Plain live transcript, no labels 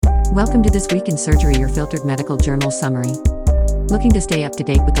Welcome to This Week in Surgery, your filtered medical journal summary. Looking to stay up to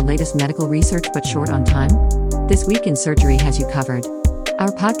date with the latest medical research but short on time? This Week in Surgery has you covered.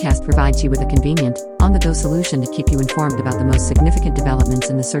 Our podcast provides you with a convenient, on-the-go solution to keep you informed about the most significant developments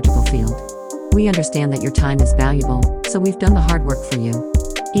in the surgical field. We understand that your time is valuable, so we've done the hard work for you.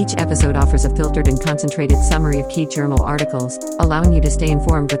 Each episode offers a filtered and concentrated summary of key journal articles, allowing you to stay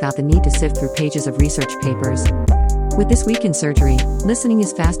informed without the need to sift through pages of research papers. With This Week in Surgery, listening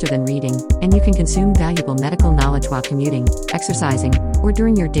is faster than reading, and you can consume valuable medical knowledge while commuting, exercising, or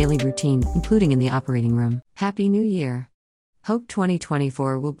during your daily routine, including in the operating room. Happy New Year! Hope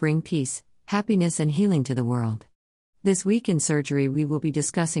 2024 will bring peace, happiness, and healing to the world. This Week in Surgery, we will be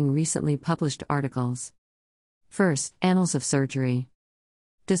discussing recently published articles. First, Annals of Surgery.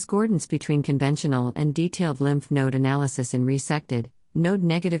 Discordance between conventional and detailed lymph node analysis in resected,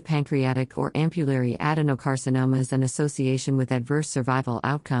 node-negative pancreatic or ampullary adenocarcinomas and association with adverse survival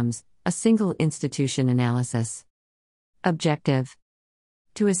outcomes, a single institution analysis. Objective: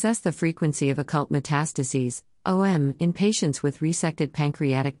 to assess the frequency of occult metastases, OM, in patients with resected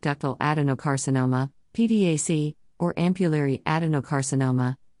pancreatic ductal adenocarcinoma, PDAC, or ampullary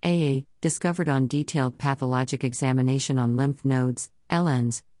adenocarcinoma, AA, discovered on detailed pathologic examination on lymph nodes,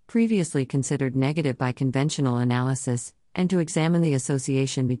 LNs, previously considered negative by conventional analysis, and to examine the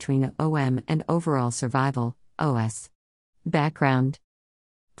association between OM and overall survival, OS. Background: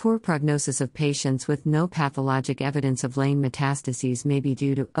 poor prognosis of patients with no pathologic evidence of LANE metastases may be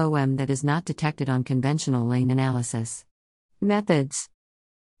due to OM that is not detected on conventional LANE analysis. Methods: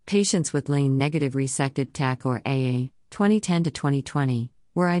 patients with LANE-negative resected TAC or AA, 2010 to 2020,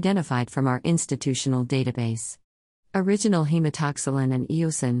 were identified from our institutional database. Original hematoxylin and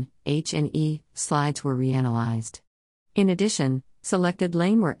eosin, H&E, slides were reanalyzed. In addition, selected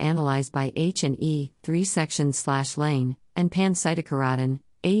LANE were analyzed by H&E, 3-section/LANE, and pancytokeratin,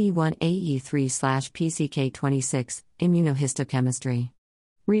 AE1 AE3/PCK26, immunohistochemistry.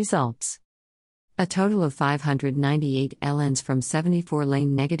 Results: a total of 598 LNs from 74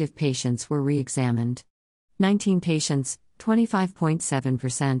 LANE-negative patients were re-examined. 19 patients,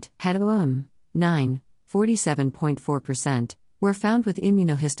 25.7%, had OM, 9, 47.4%, were found with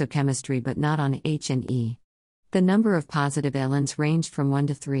immunohistochemistry but not on H&E. The number of positive LNs ranged from 1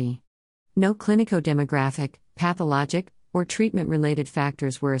 to 3. No clinico-demographic, pathologic, or treatment-related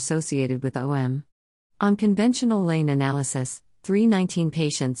factors were associated with OM. On conventional LANE analysis, 319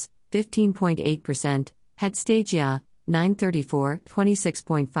 patients, 15.8%, had stage IA, 934,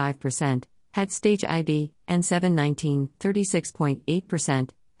 26.5%, had stage IB, and 719, 36.8%,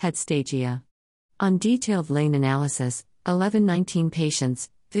 had stage IA. On detailed LANE analysis, 1119 patients,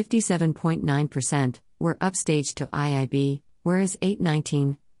 57.9%, were upstaged to IIB, whereas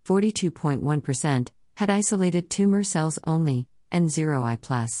 819, 42.1%, had isolated tumor cells only, and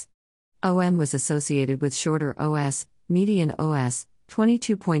 0I+. OM was associated with shorter OS, median OS,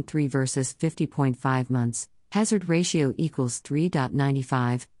 22.3 versus 50.5 months, hazard ratio equals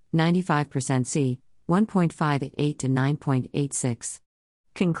 3.95, 95% C, 1.58 to 9.86.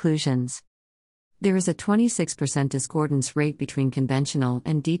 Conclusions: there is a 26% discordance rate between conventional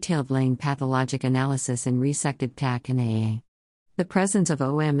and detailed LANE pathologic analysis in resected TAC and AA. The presence of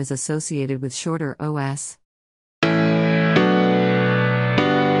OM is associated with shorter OS.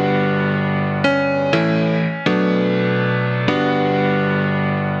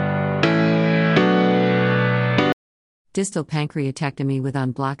 Distal pancreatectomy with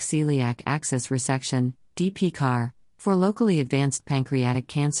en-bloc celiac axis resection, DPCAR, for locally advanced pancreatic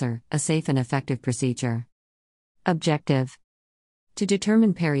cancer, a safe and effective procedure. Objective: to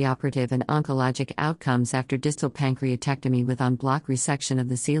determine perioperative and oncologic outcomes after distal pancreatectomy with en-bloc resection of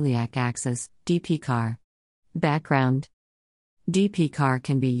the celiac axis, DPCAR. Background: DPCAR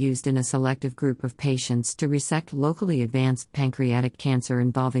can be used in a selective group of patients to resect locally advanced pancreatic cancer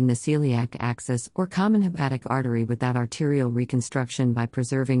involving the celiac axis or common hepatic artery without arterial reconstruction by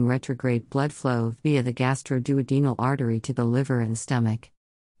preserving retrograde blood flow via the gastroduodenal artery to the liver and stomach.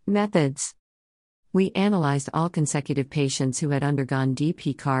 Methods: we analyzed all consecutive patients who had undergone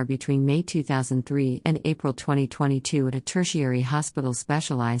DPCAR between May 2003 and April 2022 at a tertiary hospital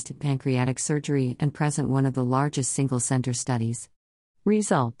specialized in pancreatic surgery and present one of the largest single-center studies.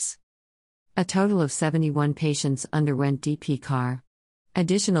 Results: a total of 71 patients underwent DPCAR.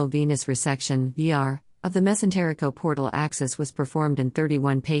 Additional venous resection (VR) of the mesenterico-portal axis was performed in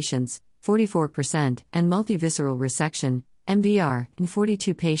 31 patients, 44%, and multivisceral resection (MVR) in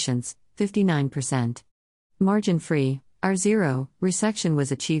 42 patients, 59%. Margin-free, R0, resection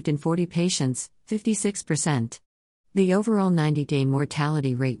was achieved in 40 patients, 56%. The overall 90-day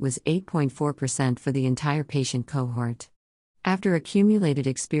mortality rate was 8.4% for the entire patient cohort. After accumulated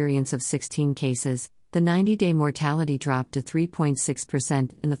experience of 16 cases, the 90-day mortality dropped to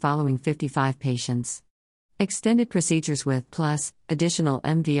 3.6% in the following 55 patients. Extended procedures with plus, additional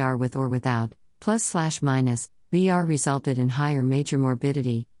MVR with or without, plus/minus, VR resulted in higher major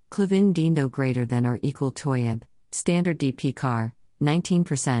morbidity, Clavin Dindo greater than or equal TOIB, standard DP-CAR,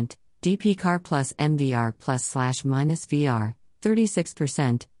 19%, DP-CAR plus MVR plus/minus VR,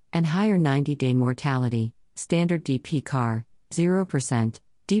 36%, and higher 90-day mortality, standard DP-CAR, 0%,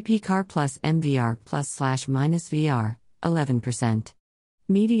 DP-CAR plus MVR plus/minus VR, 11%.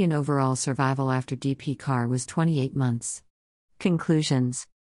 Median overall survival after DP-CAR was 28 months. Conclusions.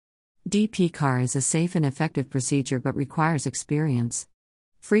 DP-CAR is a safe and effective procedure but requires experience.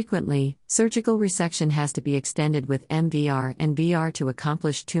 Frequently, surgical resection has to be extended with MVR and VR to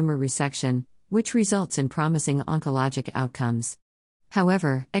accomplish tumor resection, which results in promising oncologic outcomes.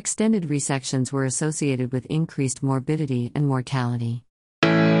 However, extended resections were associated with increased morbidity and mortality.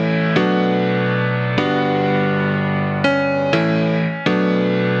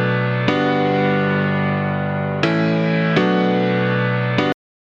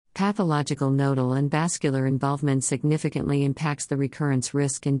 Pathological nodal and vascular involvement significantly impacts the recurrence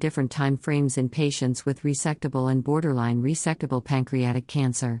risk in different time frames in patients with resectable and borderline resectable pancreatic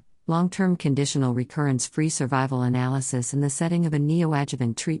cancer. Long-term conditional recurrence-free survival analysis in the setting of a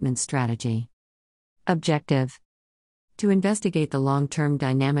neoadjuvant treatment strategy. Objective: to investigate the long-term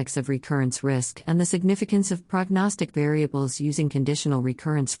dynamics of recurrence risk and the significance of prognostic variables using conditional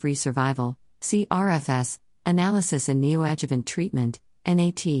recurrence-free survival (CRFS) analysis in neoadjuvant treatment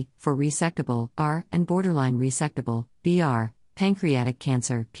 (NAT) for resectable (R) and borderline resectable (BR) pancreatic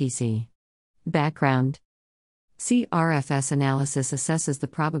cancer (PC). Background: CRFS analysis assesses the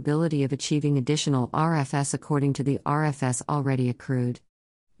probability of achieving additional RFS according to the RFS already accrued.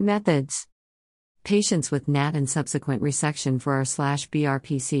 Methods: patients with NAT and subsequent resection for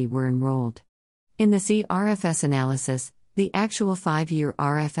R/BRPC were enrolled. In the CRFS analysis, the actual 5-year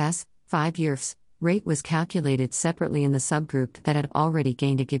RFS, 5 years, rate was calculated separately in the subgroup that had already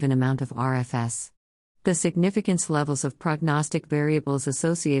gained a given amount of RFS. The significance levels of prognostic variables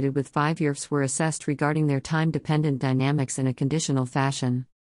associated with 5 years were assessed regarding their time-dependent dynamics in a conditional fashion.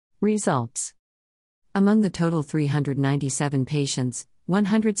 Results: among the total 397 patients,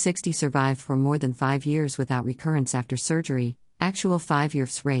 160 survived for more than 5 years without recurrence after surgery, actual 5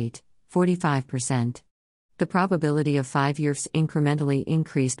 years rate, 45%. The probability of 5 years incrementally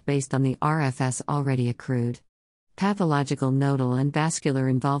increased based on the RFS already accrued. Pathological nodal and vascular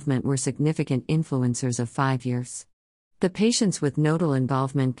involvement were significant influencers of 5 years. The patients with nodal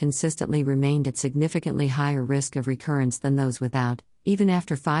involvement consistently remained at significantly higher risk of recurrence than those without, even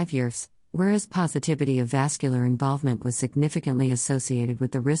after 5 years, whereas positivity of vascular involvement was significantly associated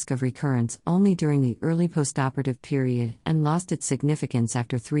with the risk of recurrence only during the early postoperative period and lost its significance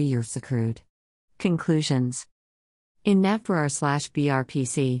after 3 years accrued. Conclusions. In NAT for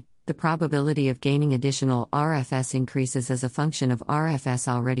R/BRPC, the probability of gaining additional RFS increases as a function of RFS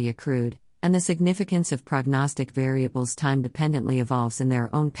already accrued, and the significance of prognostic variables time-dependently evolves in their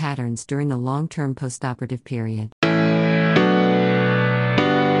own patterns during the long-term postoperative period.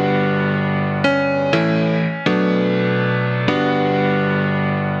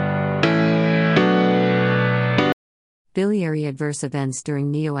 Biliary adverse events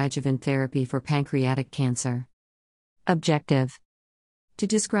during neoadjuvant therapy for pancreatic cancer. Objective: to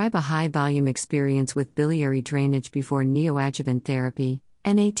describe a high-volume experience with biliary drainage before neoadjuvant therapy,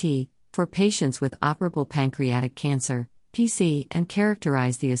 NAT, for patients with operable pancreatic cancer, PC, and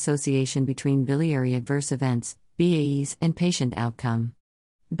characterize the association between biliary adverse events, BAEs, and patient outcome.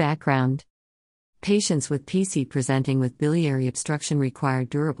 Background: patients with PC presenting with biliary obstruction require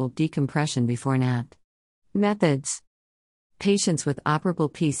durable decompression before NAT. Methods: patients with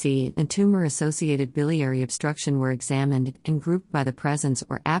operable PC and tumor-associated biliary obstruction were examined and grouped by the presence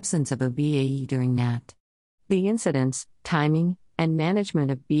or absence of a BAE during NAT. The incidence, timing, and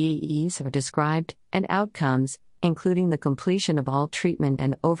management of BAEs are described, and outcomes, including the completion of all treatment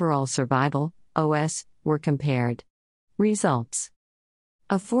and overall survival, OS, were compared. Results: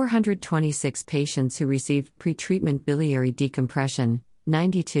 of 426 patients who received pretreatment biliary decompression,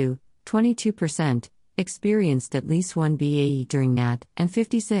 22% experienced at least one BAE during NAT, and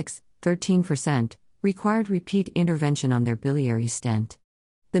 13%, required repeat intervention on their biliary stent.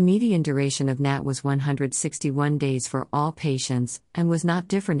 The median duration of NAT was 161 days for all patients, and was not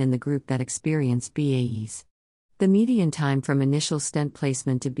different in the group that experienced BAEs. The median time from initial stent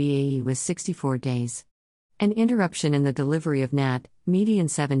placement to BAE was 64 days. An interruption in the delivery of NAT, median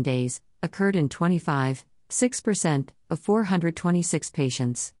 7 days, occurred in 6% of 426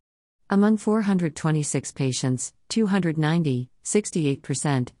 patients. Among 426 patients, 290,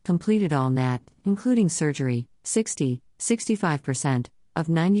 68%, completed all NAT, including surgery, 65%, of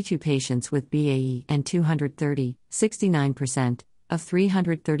 92 patients with BAE and 230, 69%, of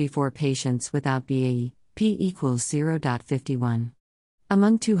 334 patients without BAE, p equals 0.51.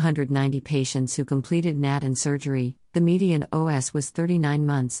 Among 290 patients who completed NAT and surgery, the median OS was 39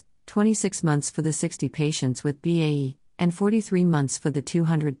 months, 26 months for the 60 patients with BAE, and 43 months for the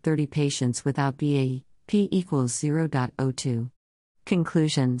 230 patients without BAE, p equals 0.02.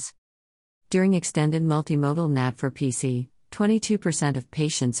 Conclusions. During extended multimodal NAT for PC, 22% of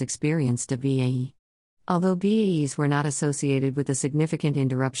patients experienced a BAE. Although BAEs were not associated with a significant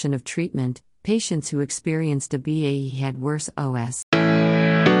interruption of treatment, patients who experienced a BAE had worse OS.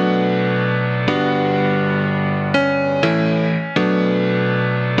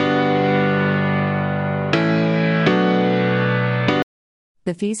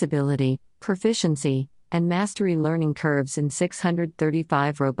 The feasibility, proficiency, and mastery learning curves in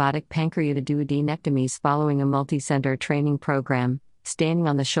 635 robotic pancreatiduodenectomies following a multi-center training program, standing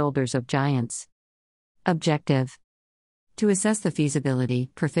on the shoulders of giants. Objective: to assess the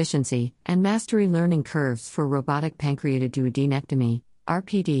feasibility, proficiency, and mastery learning curves for robotic pancreatiduodenectomy,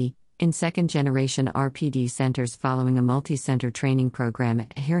 RPD, in second-generation RPD centers following a multi-center training program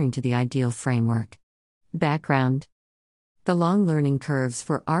adhering to the IDEAL framework. Background: the long learning curves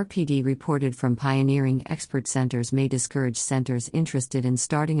for RPD reported from pioneering expert centers may discourage centers interested in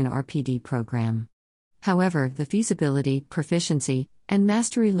starting an RPD program. However, the feasibility, proficiency, and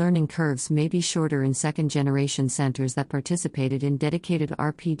mastery learning curves may be shorter in second-generation centers that participated in dedicated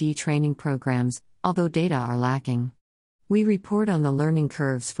RPD training programs, although data are lacking. We report on the learning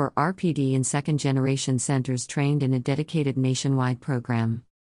curves for RPD in second-generation centers trained in a dedicated nationwide program.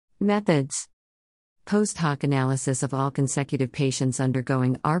 Methods: post hoc analysis of all consecutive patients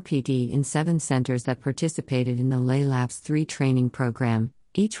undergoing RPD in 7 centers that participated in the LAYLABS 3 training program,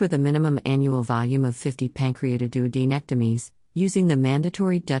 each with a minimum annual volume of 50 pancreatiduodenectomies, using the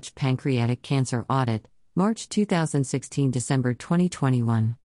mandatory Dutch pancreatic cancer audit, March 2016 – December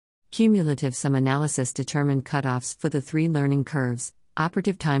 2021. Cumulative sum analysis determined cutoffs for the 3 learning curves: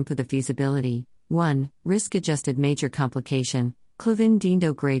 operative time for the feasibility, 1, risk-adjusted major complication,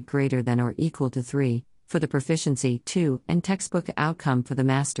 Clavin-Dindo grade greater than or equal to 3, for the proficiency, 2, and textbook outcome for the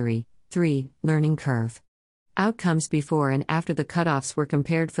mastery, 3, learning curve. Outcomes before and after the cutoffs were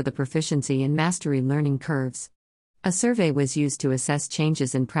compared for the proficiency and mastery learning curves. A survey was used to assess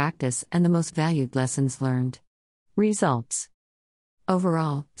changes in practice and the most valued lessons learned. Results: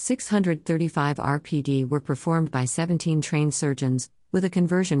 overall, 635 RPD were performed by 17 trained surgeons, with a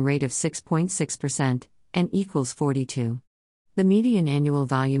conversion rate of 6.6%, n equals 42. The median annual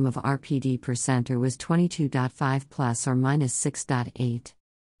volume of RPD per center was 22.5 plus or minus 6.8.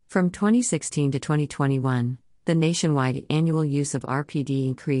 From 2016 to 2021, the nationwide annual use of RPD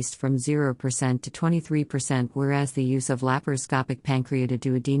increased from 0% to 23%, whereas the use of laparoscopic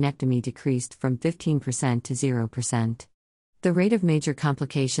pancreatiduodenectomy decreased from 15% to 0%. The rate of major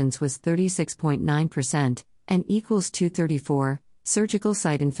complications was 36.9%, n equals 234, surgical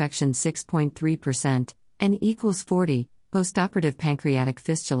site infection 6.3%, n equals 40, postoperative pancreatic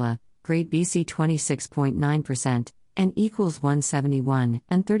fistula, grade BC 26.9%, n equals 171,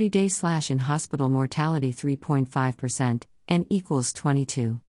 and 30-day in-hospital mortality 3.5%, n equals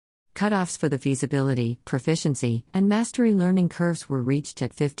 22. Cutoffs for the feasibility, proficiency, and mastery learning curves were reached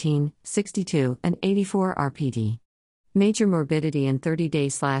at 15, 62, and 84 RPD. Major morbidity and 30-day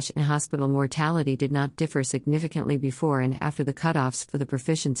in-hospital mortality did not differ significantly before and after the cutoffs for the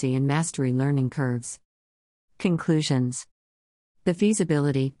proficiency and mastery learning curves. Conclusions: the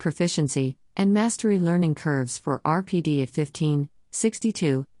feasibility, proficiency, and mastery learning curves for RPD at 15,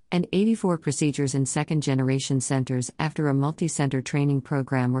 62, and 84 procedures in second-generation centers after a multi-center training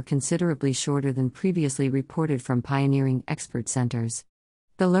program were considerably shorter than previously reported from pioneering expert centers.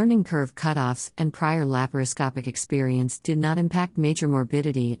 The learning curve cutoffs and prior laparoscopic experience did not impact major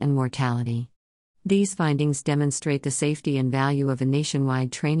morbidity and mortality. These findings demonstrate the safety and value of a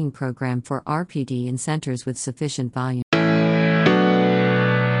nationwide training program for RPD in centers with sufficient volume.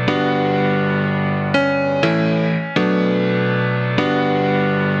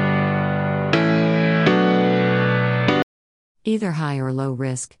 Either high or low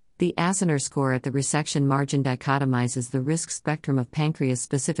risk, the Assener score at the resection margin dichotomizes the risk spectrum of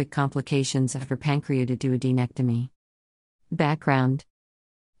pancreas-specific complications after pancreatiduodenectomy. Background: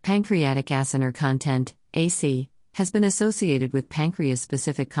 pancreatic Assener content, AC, has been associated with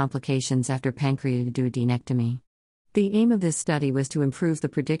pancreas-specific complications after pancreatiduodenectomy. The aim of this study was to improve the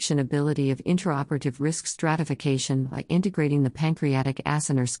prediction ability of intraoperative risk stratification by integrating the pancreatic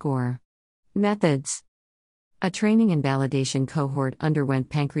Acinar score. Methods: a training and validation cohort underwent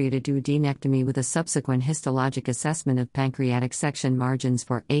pancreatidodenectomy with a subsequent histologic assessment of pancreatic section margins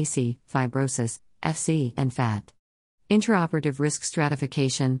for AC, fibrosis, FC, and fat. Intraoperative risk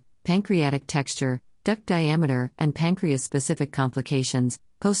stratification, pancreatic texture, duct diameter, and pancreas-specific complications,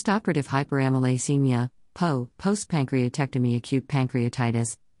 postoperative hyperamylasemia, PO, post-pancreatectomy acute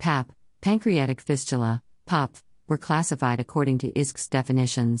pancreatitis, PAP, pancreatic fistula, POP, were classified according to ISC's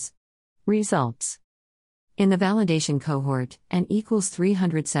definitions. Results: in the validation cohort, N equals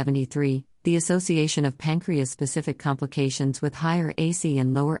 373, the association of pancreas-specific complications with higher AC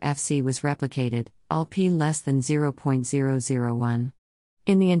and lower FC was replicated, all p less than 0.001.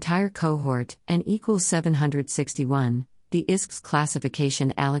 In the entire cohort, N equals 761, the ISC's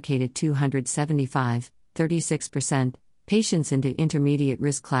classification allocated 275, 36%, patients into intermediate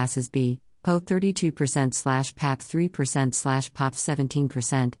risk classes B, PO 32%/PAP 3%/POP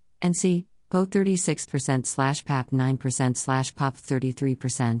 17%, and C, PO 36%/PAP 9%/POP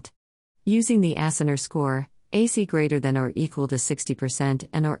 33%. Using the Acinar score, AC greater than or equal to 60%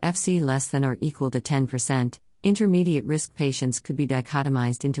 and or FC less than or equal to 10%, intermediate risk patients could be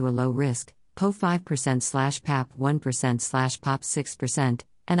dichotomized into a low risk, PO 5%/PAP 1%/POP 6%,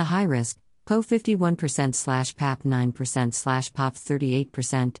 and a high risk, PO 51%/PAP 9%/POP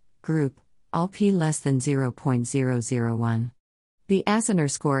 38%, group, all p less than 0.001. The Acinar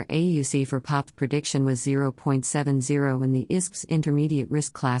score AUC for POP prediction was 0.70 in the ISC's intermediate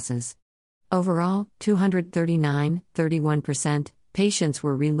risk classes. Overall, 239, 31%, patients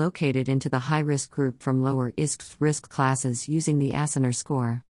were relocated into the high-risk group from lower ISC's risk classes using the Acinar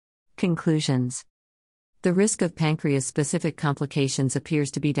score. Conclusions: the risk of pancreas-specific complications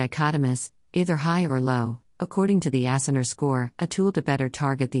appears to be dichotomous, either high or low, according to the Acinar score, a tool to better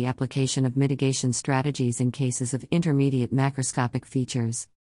target the application of mitigation strategies in cases of intermediate macroscopic features.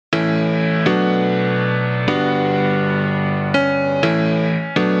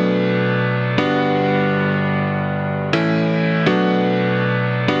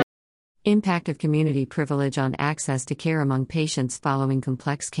 Impact of community privilege on access to care among patients following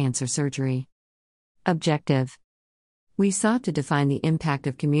complex cancer surgery. Objective: we sought to define the impact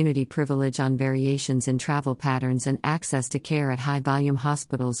of community privilege on variations in travel patterns and access to care at high-volume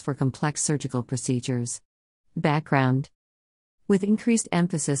hospitals for complex surgical procedures. Background: with increased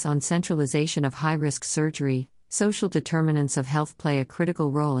emphasis on centralization of high-risk surgery, social determinants of health play a critical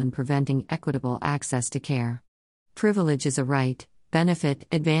role in preventing equitable access to care. Privilege is a right, benefit,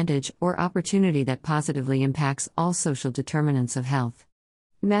 advantage, or opportunity that positively impacts all social determinants of health.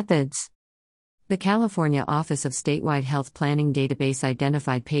 Methods: the California Office of Statewide Health Planning database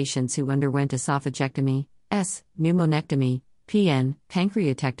identified patients who underwent esophagectomy, S, pneumonectomy, PN,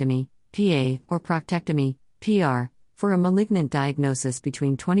 pancreatectomy, PA, or proctectomy, PR, for a malignant diagnosis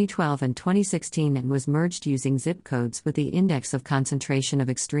between 2012 and 2016 and was merged using zip codes with the Index of Concentration of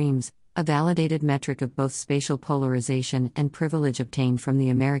Extremes, a validated metric of both spatial polarization and privilege obtained from the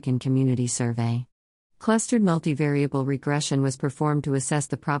American Community Survey. Clustered multivariable regression was performed to assess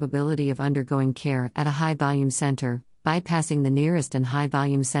the probability of undergoing care at a high-volume center, bypassing the nearest and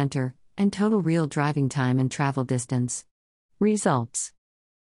high-volume center, and total real driving time and travel distance. Results: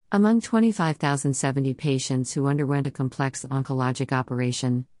 among 25,070 patients who underwent a complex oncologic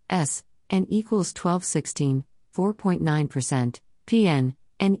operation, S, N equals 1216, 4.9%, PN,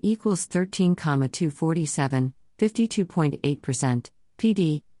 N equals 13,247, 52.8%,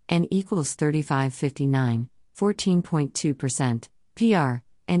 PD, N equals 3559, 14.2%, PR,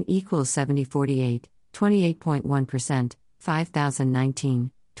 N equals 7048, 28.1%,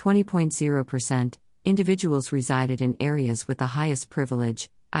 5019, 20.0%, individuals resided in areas with the highest privilege,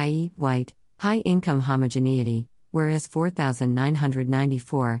 i.e., white, high-income homogeneity, whereas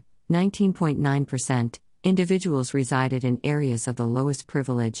 4,994, 19.9%, individuals resided in areas of the lowest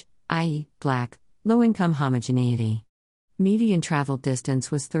privilege, i.e., black, low-income homogeneity. Median travel distance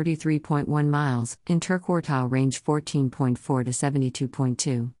was 33.1 miles, interquartile range 14.4 to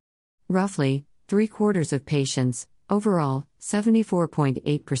 72.2. Roughly, 3/4 of patients, overall,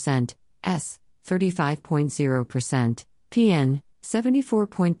 74.8%, S, 35.0%, PN,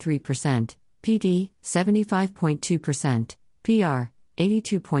 74.3%, PD, 75.2%, PR,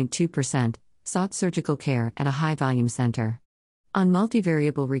 82.2%, sought surgical care at a high-volume center. On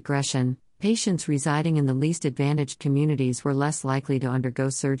multivariable regression, patients residing in the least advantaged communities were less likely to undergo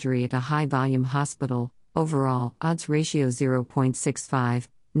surgery at a high-volume hospital. Overall, odds ratio 0.65,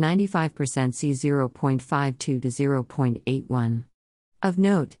 95% C 0.52 to 0.81. Of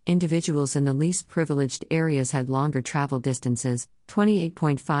note, individuals in the least privileged areas had longer travel distances,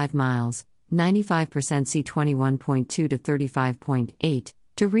 28.5 miles, 95% C 21.2 to 35.8,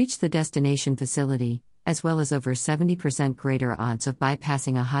 to reach the destination facility, as well as over 70% greater odds of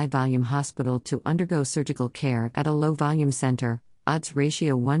bypassing a high-volume hospital to undergo surgical care at a low-volume center, odds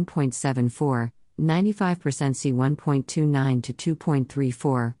ratio 1.74, 95% C 1.29 to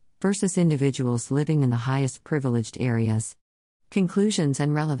 2.34, versus individuals living in the highest privileged areas. Conclusions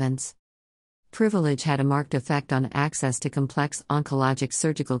and relevance. Privilege had a marked effect on access to complex oncologic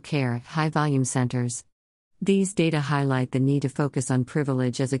surgical care at high-volume centers. These data highlight the need to focus on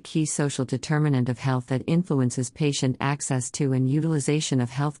privilege as a key social determinant of health that influences patient access to and utilization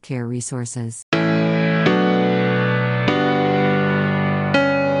of healthcare resources.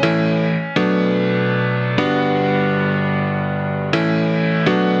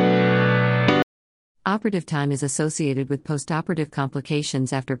 Operative time is associated with postoperative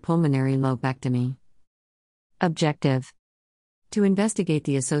complications after pulmonary lobectomy. Objective: to investigate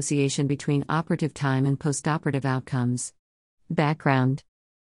the association between operative time and postoperative outcomes. Background: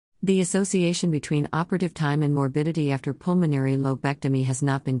 the association between operative time and morbidity after pulmonary lobectomy has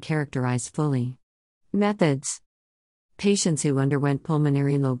not been characterized fully. Methods: patients who underwent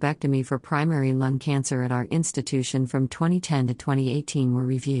pulmonary lobectomy for primary lung cancer at our institution from 2010 to 2018 were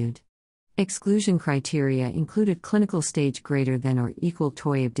reviewed. Exclusion criteria included clinical stage greater than or equal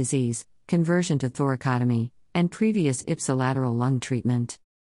TOI of disease, conversion to thoracotomy, and previous ipsilateral lung treatment.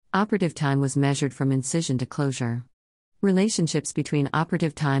 Operative time was measured from incision to closure. Relationships between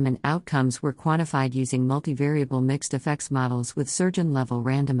operative time and outcomes were quantified using multivariable mixed effects models with surgeon-level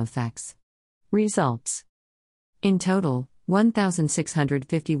random effects. Results: in total,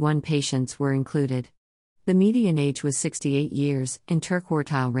 1,651 patients were included. The median age was 68 years,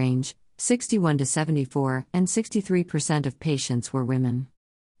 interquartile range, 61 to 74, and 63% of patients were women.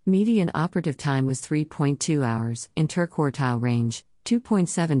 Median operative time was 3.2 hours, interquartile range,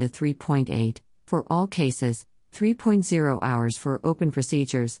 2.7 to 3.8, for all cases, 3.0 hours for open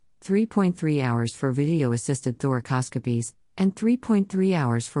procedures, 3.3 hours for video-assisted thoracoscopies, and 3.3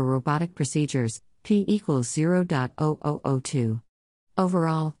 hours for robotic procedures, p equals 0.0002.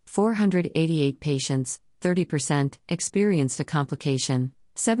 Overall, 488 patients, 30%, experienced a complication.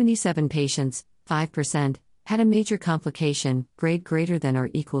 77 patients, 5%, had a major complication, grade greater than or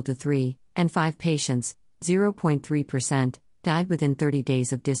equal to 3, and 5 patients, 0.3%, died within 30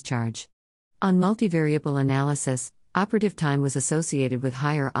 days of discharge. On multivariable analysis, operative time was associated with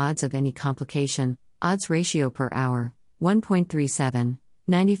higher odds of any complication, odds ratio per hour, 1.37,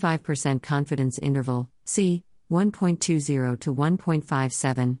 95% confidence interval, c. 1.20 to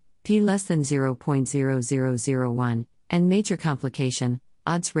 1.57, p less than 0.0001, and major complication,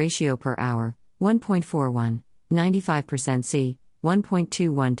 odds ratio per hour, 1.41, 95% C,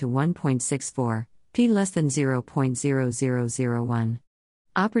 1.21 to 1.64, p less than 0.0001.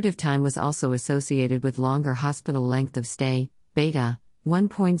 Operative time was also associated with longer hospital length of stay, beta,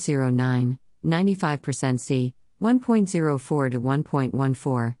 1.09, 95% C, 1.04 to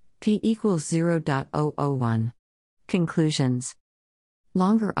 1.14, p equals 0.001. Conclusions: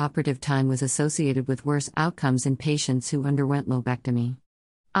 longer operative time was associated with worse outcomes in patients who underwent lobectomy.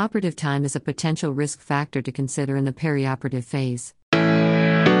 Operative time is a potential risk factor to consider in the perioperative phase.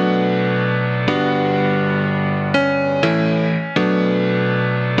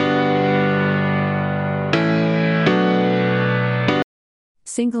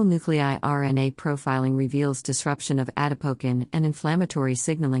 Single nuclei RNA profiling reveals disruption of adipokin and inflammatory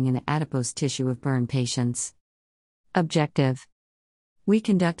signaling in adipose tissue of burn patients. Objective: we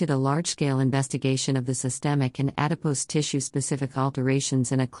conducted a large-scale investigation of the systemic and adipose tissue-specific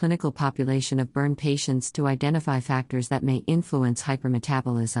alterations in a clinical population of burn patients to identify factors that may influence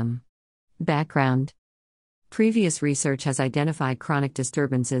hypermetabolism. Background: previous research has identified chronic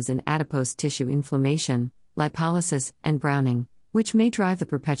disturbances in adipose tissue inflammation, lipolysis, and browning, which may drive the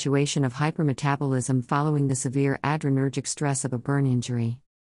perpetuation of hypermetabolism following the severe adrenergic stress of a burn injury.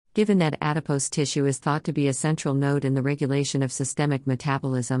 Given that adipose tissue is thought to be a central node in the regulation of systemic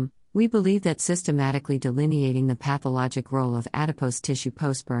metabolism, we believe that systematically delineating the pathologic role of adipose tissue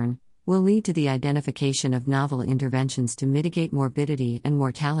post-burn will lead to the identification of novel interventions to mitigate morbidity and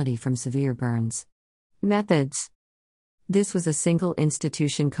mortality from severe burns. Methods: this was a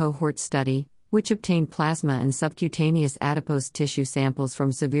single-institution cohort study, which obtained plasma and subcutaneous adipose tissue samples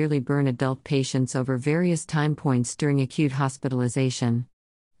from severely burned adult patients over various time points during acute hospitalization.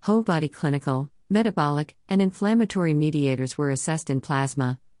 Whole-body clinical, metabolic, and inflammatory mediators were assessed in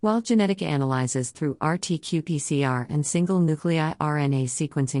plasma, while genetic analyses through RT-qPCR and single-nuclei RNA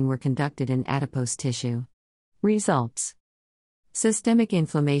sequencing were conducted in adipose tissue. Results: Systemic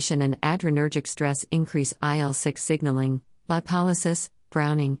inflammation and adrenergic stress increase IL-6 signaling, lipolysis,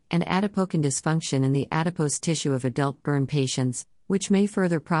 browning, and adipocan dysfunction in the adipose tissue of adult burn patients, which may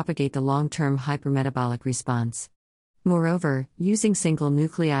further propagate the long-term hypermetabolic response. Moreover, using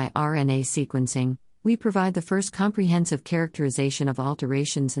single-nuclei RNA sequencing, we provide the first comprehensive characterization of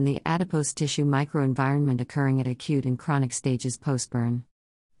alterations in the adipose tissue microenvironment occurring at acute and chronic stages post-burn.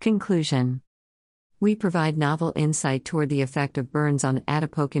 Conclusion: we provide novel insight toward the effect of burns on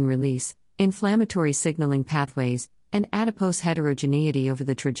adipocan release, inflammatory signaling pathways, and adipose heterogeneity over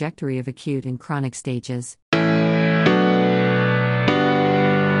the trajectory of acute and chronic stages.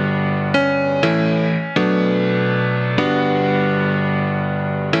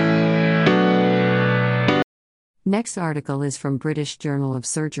 Next article is from British Journal of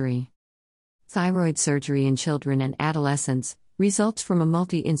Surgery. Thyroid surgery in children and adolescents, results from a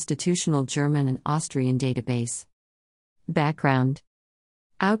multi-institutional German and Austrian database. Background: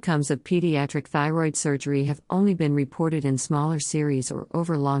 outcomes of pediatric thyroid surgery have only been reported in smaller series or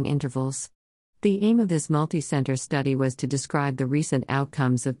over long intervals. The aim of this multi-center study was to describe the recent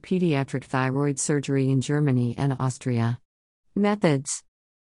outcomes of pediatric thyroid surgery in Germany and Austria. Methods: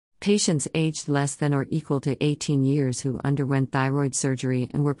 patients aged less than or equal to 18 years who underwent thyroid surgery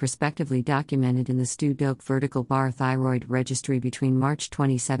and were prospectively documented in the Stu-Doak Vertical Bar Thyroid Registry between March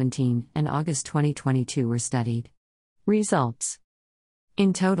 2017 and August 2022 were studied. Results: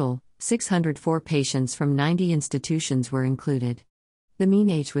 in total, 604 patients from 90 institutions were included. The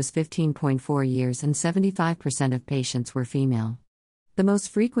mean age was 15.4 years and 75% of patients were female. The most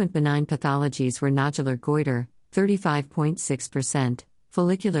frequent benign pathologies were nodular goiter, 35.6%,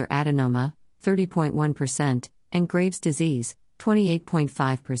 follicular adenoma, 30.1%, and Graves' disease,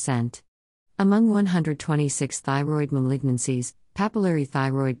 28.5%. Among 126 thyroid malignancies, papillary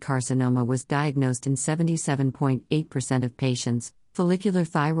thyroid carcinoma was diagnosed in 77.8% of patients, follicular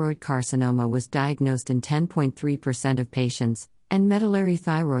thyroid carcinoma was diagnosed in 10.3% of patients, and medullary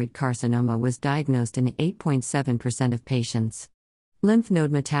thyroid carcinoma was diagnosed in 8.7% of patients. Lymph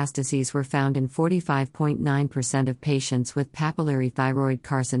node metastases were found in 45.9% of patients with papillary thyroid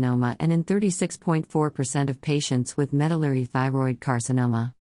carcinoma and in 36.4% of patients with medullary thyroid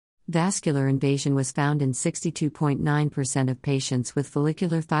carcinoma. Vascular invasion was found in 62.9% of patients with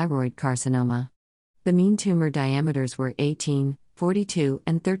follicular thyroid carcinoma. The mean tumor diameters were 18, 42,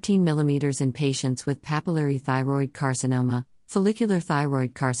 and 13 mm in patients with papillary thyroid carcinoma, follicular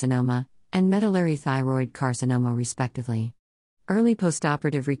thyroid carcinoma, and medullary thyroid carcinoma respectively. Early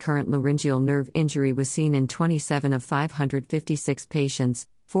postoperative recurrent laryngeal nerve injury was seen in 27 of 556 patients,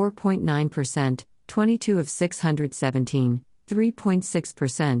 4.9%, 22 of 617,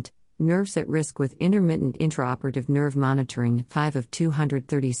 3.6%, nerves at risk with intermittent intraoperative nerve monitoring, 5 of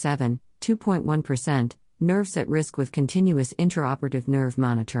 237, 2.1%, nerves at risk with continuous intraoperative nerve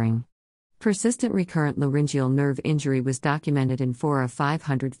monitoring. Persistent recurrent laryngeal nerve injury was documented in 4 of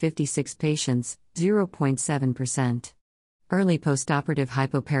 556 patients, 0.7%. Early postoperative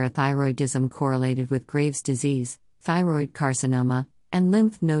hypoparathyroidism correlated with Graves' disease, thyroid carcinoma, and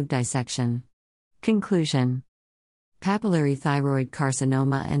lymph node dissection. Conclusion: papillary thyroid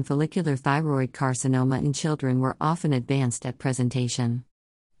carcinoma and follicular thyroid carcinoma in children were often advanced at presentation.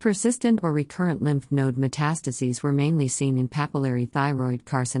 Persistent or recurrent lymph node metastases were mainly seen in papillary thyroid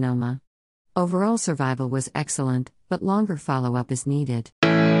carcinoma. Overall survival was excellent, but longer follow-up is needed.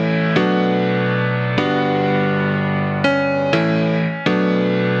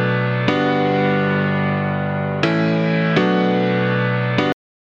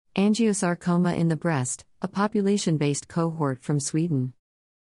 Angiosarcoma in the breast, a population-based cohort from Sweden.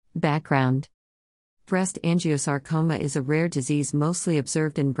 Background: breast angiosarcoma is a rare disease mostly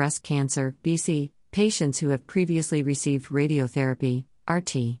observed in breast cancer (BC) patients who have previously received radiotherapy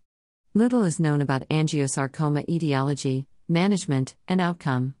 (RT). Little is known about angiosarcoma etiology, management, and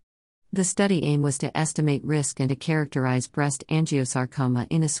outcome. The study aim was to estimate risk and to characterize breast angiosarcoma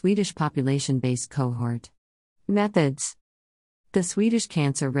in a Swedish population-based cohort. Methods: the Swedish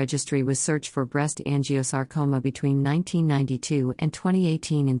Cancer Registry was searched for breast angiosarcoma between 1992 and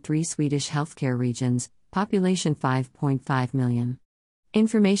 2018 in 3 Swedish healthcare regions, population 5.5 million.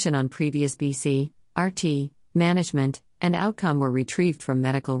 Information on previous BC, RT, management, and outcome were retrieved from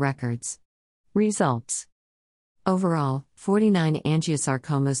medical records. Results: overall, 49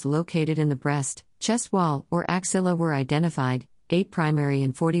 angiosarcomas located in the breast, chest wall, or axilla were identified, 8 primary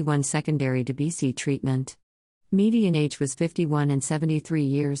and 41 secondary to BC treatment. Median age was 51 and 73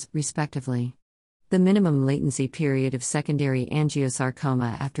 years, respectively. The minimum latency period of secondary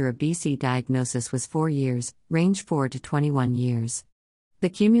angiosarcoma after a BC diagnosis was 4 years, range 4 to 21 years. The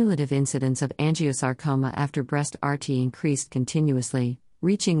cumulative incidence of angiosarcoma after breast RT increased continuously,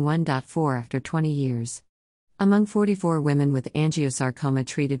 reaching 1.4 after 20 years. Among 44 women with angiosarcoma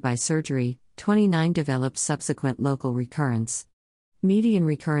treated by surgery, 29 developed subsequent local recurrence. Median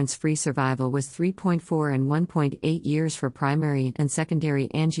recurrence-free survival was 3.4 and 1.8 years for primary and secondary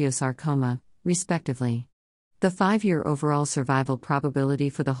angiosarcoma, respectively. The 5-year overall survival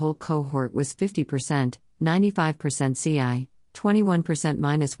probability for the whole cohort was 50%, 95% CI, 21%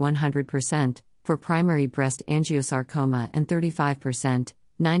 minus 100% for primary breast angiosarcoma and 35%,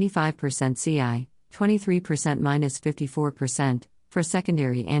 95% CI, 23% minus 54% for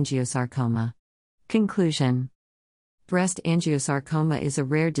secondary angiosarcoma. Conclusion: breast angiosarcoma is a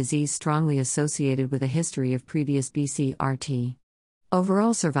rare disease strongly associated with a history of previous BCRT.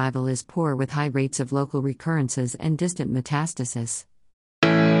 Overall survival is poor with high rates of local recurrences and distant metastasis.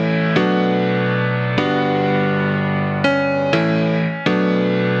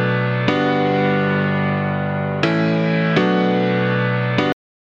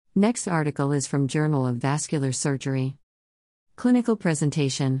 Next article is from Journal of Vascular Surgery. Clinical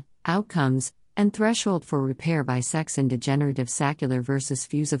presentation, outcomes, and threshold for repair by sex in degenerative saccular versus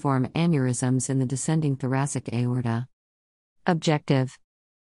fusiform aneurysms in the descending thoracic aorta. Objective: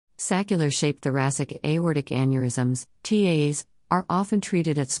 saccular-shaped thoracic aortic aneurysms, TAAs, are often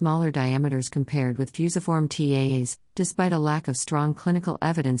treated at smaller diameters compared with fusiform TAAs, despite a lack of strong clinical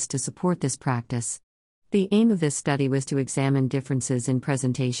evidence to support this practice. The aim of this study was to examine differences in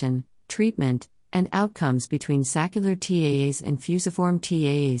presentation, treatment, and outcomes between saccular TAAs and fusiform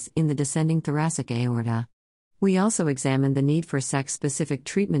TAAs in the descending thoracic aorta. We also examined the need for sex-specific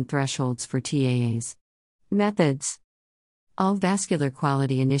treatment thresholds for TAAs. Methods: All Vascular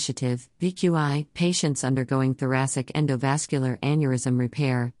Quality Initiative (VQI) patients undergoing thoracic endovascular aneurysm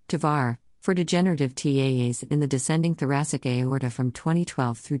repair (TEVAR) for degenerative TAAs in the descending thoracic aorta from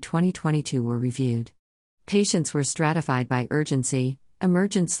 2012 through 2022 were reviewed. Patients were stratified by urgency,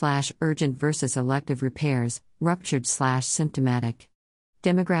 emergent/urgent versus elective repairs, ruptured/symptomatic.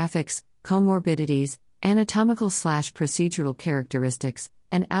 Demographics, comorbidities, anatomical/procedural characteristics,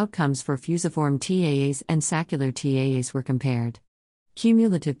 and outcomes for fusiform TAAs and saccular TAAs were compared.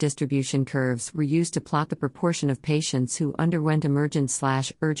 Cumulative distribution curves were used to plot the proportion of patients who underwent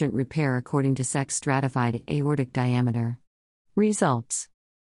emergent/urgent repair according to sex-stratified aortic diameter. Results: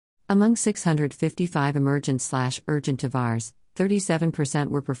 among 655 emergent/urgent TEVARs, 37%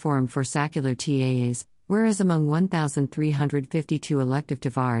 were performed for saccular TAAs, whereas among 1,352 elective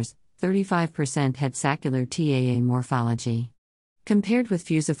TEVARs, 35% had saccular TAA morphology. Compared with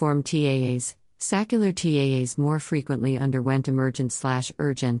fusiform TAAs, saccular TAAs more frequently underwent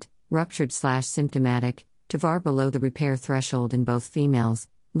emergent/urgent, ruptured/symptomatic, TEVAR below the repair threshold in both females,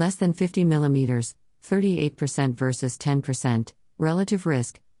 less than 50 mm, 38% versus 10%, relative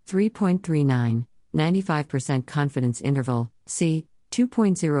risk, 3.39, 95% confidence interval, c.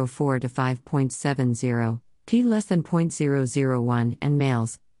 2.04 to 5.70, p less than 0.001, and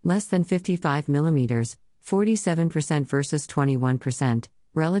males, less than 55 mm, 47% versus 21%,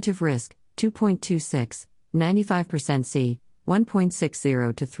 relative risk, 2.26, 95% c.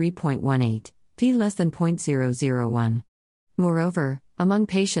 1.60 to 3.18, p less than 0.001. Moreover, among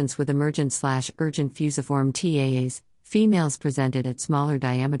patients with emergent/urgent fusiform TAAs, females presented at smaller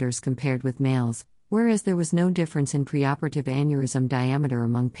diameters compared with males, whereas there was no difference in preoperative aneurysm diameter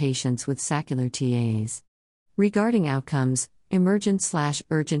among patients with saccular TAAs. Regarding outcomes,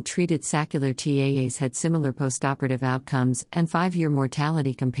 emergent/urgent treated saccular TAAs had similar postoperative outcomes and 5-year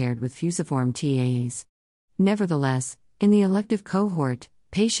mortality compared with fusiform TAAs. Nevertheless, in the elective cohort,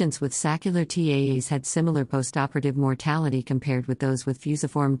 patients with saccular TAAs had similar postoperative mortality compared with those with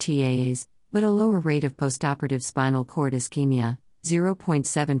fusiform TAAs, but a lower rate of postoperative spinal cord ischemia,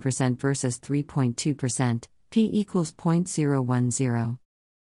 0.7% versus 3.2%, p equals 0.010.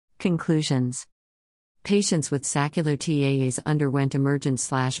 Conclusions: patients with saccular TAAs underwent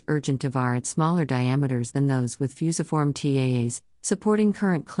emergent/urgent TEVAR at smaller diameters than those with fusiform TAAs, supporting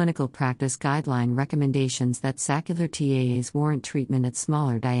current clinical practice guideline recommendations that saccular TAAs warrant treatment at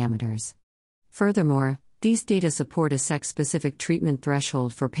smaller diameters. Furthermore, these data support a sex-specific treatment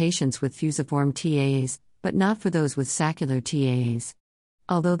threshold for patients with fusiform TAAs, but not for those with saccular TAAs.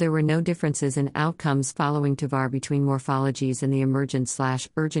 Although there were no differences in outcomes following TEVAR between morphologies in the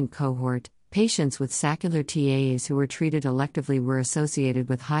emergent/urgent cohort, patients with saccular TAAs who were treated electively were associated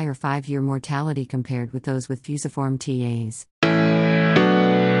with higher 5-year mortality compared with those with fusiform TAAs.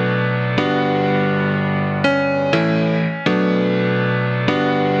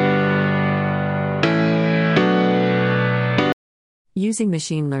 Using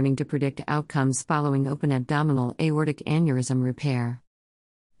machine learning to predict outcomes following open abdominal aortic aneurysm repair.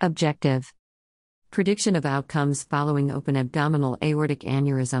 Objective: prediction of outcomes following open abdominal aortic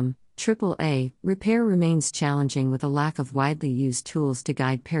aneurysm, AAA, repair remains challenging with a lack of widely used tools to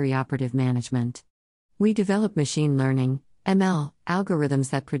guide perioperative management. We develop machine learning, ML,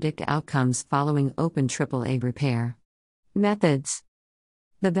 algorithms that predict outcomes following open AAA repair. Methods: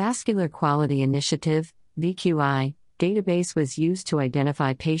 the Vascular Quality Initiative, VQI, database was used to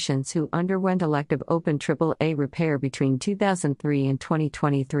identify patients who underwent elective open AAA repair between 2003 and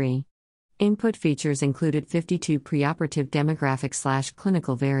 2023. Input features included 52 preoperative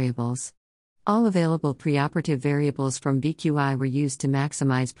demographic/clinical variables. All available preoperative variables from VQI were used to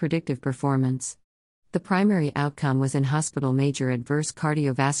maximize predictive performance. The primary outcome was in-hospital major adverse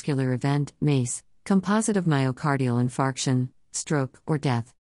cardiovascular event, MACE, composite of myocardial infarction, stroke, or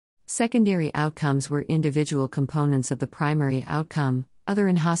death. Secondary outcomes were individual components of the primary outcome, other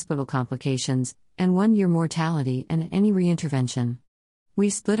in-hospital complications, and 1-year mortality and any reintervention. We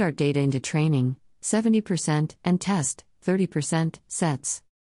split our data into training, 70%, and test, 30%, sets.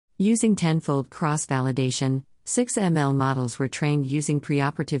 Using tenfold cross-validation, 6 ML models were trained using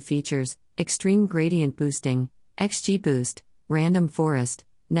preoperative features, extreme gradient boosting, XGBoost, random forest,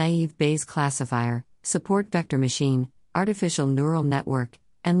 naive Bayes classifier, support vector machine, artificial neural network,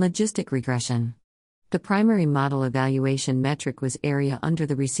 and logistic regression. The primary model evaluation metric was area under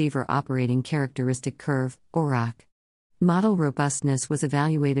the receiver operating characteristic curve, ORAC. Model robustness was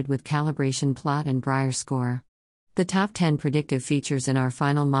evaluated with calibration plot and Breyer score. The top 10 predictive features in our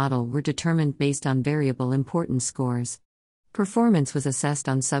final model were determined based on variable importance scores. Performance was assessed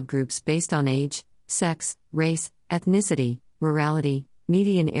on subgroups based on age, sex, race, ethnicity, rurality,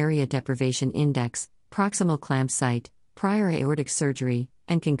 median area deprivation index, proximal clamp site, prior aortic surgery,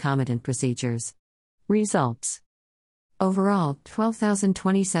 and concomitant procedures. Results: overall,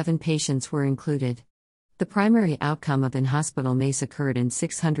 12,027 patients were included. The primary outcome of in-hospital MACE occurred in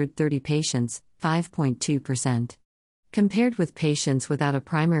 630 patients, 5.2%. Compared with patients without a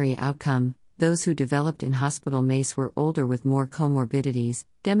primary outcome, those who developed in-hospital MACE were older with more comorbidities,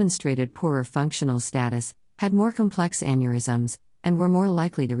 demonstrated poorer functional status, had more complex aneurysms, and were more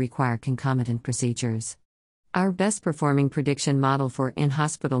likely to require concomitant procedures. Our best-performing prediction model for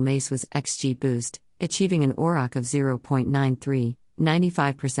in-hospital MACE was XGBoost, achieving an ORAC of 0.93,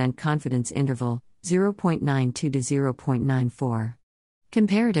 95% confidence interval, 0.92 to 0.94.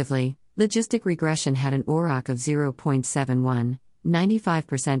 Comparatively, logistic regression had an ORAC of 0.71,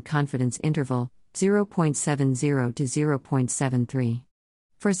 95% confidence interval, 0.70 to 0.73.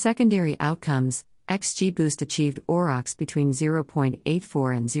 For secondary outcomes, XGBoost achieved ORACs between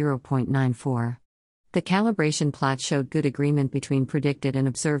 0.84 and 0.94. The calibration plot showed good agreement between predicted and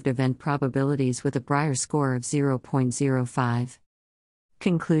observed event probabilities with a Breyer score of 0.05.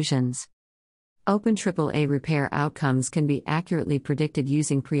 Conclusions: open AAA repair outcomes can be accurately predicted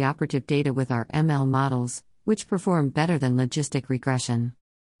using preoperative data with our ML models, which perform better than logistic regression.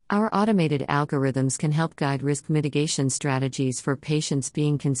 Our automated algorithms can help guide risk mitigation strategies for patients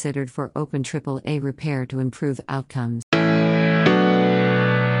being considered for open AAA repair to improve outcomes.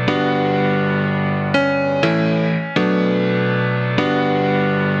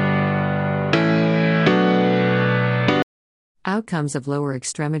 Outcomes of lower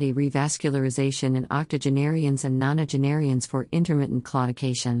extremity revascularization in octogenarians and nonagenarians for intermittent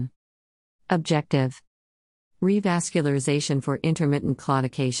claudication. Objective: revascularization for intermittent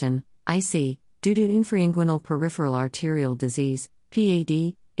claudication, IC, due to infrainguinal peripheral arterial disease,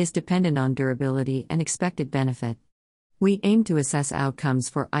 PAD, is dependent on durability and expected benefit. We aim to assess outcomes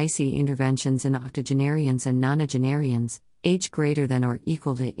for IC interventions in octogenarians and nonagenarians, age greater than or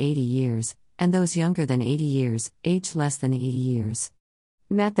equal to 80 years, and those younger than 80 years, age less than 80 years.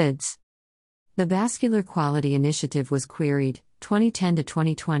 Methods: the Vascular Quality Initiative was queried, 2010 to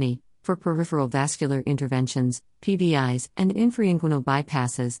 2020, for peripheral vascular interventions, PVIs, and infrainguinal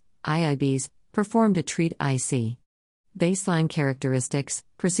bypasses, IIBs, performed to treat IC. Baseline characteristics,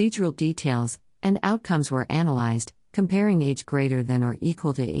 procedural details, and outcomes were analyzed, comparing age greater than or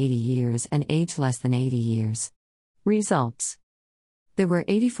equal to 80 years and age less than 80 years. Results: there were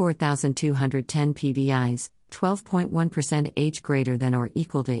 84,210 PVIs, 12.1% age greater than or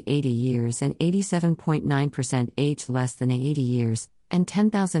equal to 80 years and 87.9% age less than 80 years, and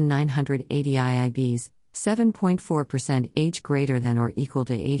 10,980 IIBs, 7.4% age greater than or equal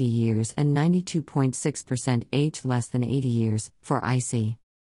to 80 years and 92.6% age less than 80 years, for IC.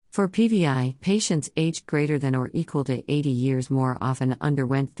 For PVI, patients aged greater than or equal to 80 years more often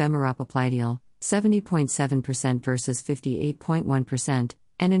underwent femoropopliteal, 70.7% versus 58.1%,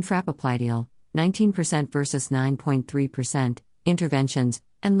 and infrapopliteal, 19% versus 9.3%, interventions,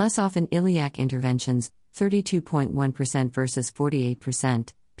 and less often iliac interventions, 32.1% versus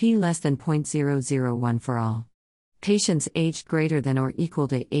 48%, p less than 0.001 for all. Patients aged greater than or equal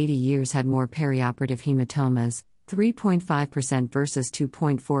to 80 years had more perioperative hematomas, 3.5% versus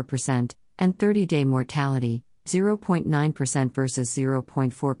 2.4%, and 30-day mortality, 0.9% versus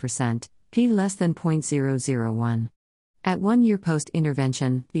 0.4%, p less than 0.001. At 1 year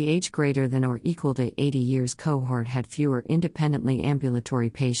post-intervention, the age greater than or equal to 80 years cohort had fewer independently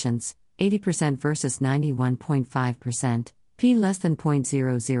ambulatory patients, 80% versus 91.5%, p less than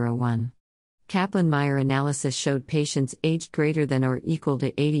 0.001. Kaplan-Meier analysis showed patients aged greater than or equal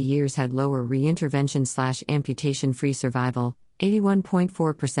to 80 years had lower reintervention/amputation-free survival,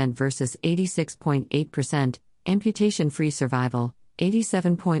 81.4% versus 86.8%, amputation-free survival,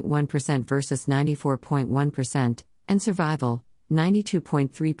 87.1% versus 94.1%, and survival,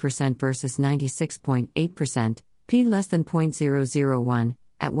 92.3% versus 96.8%, p less than 0.001,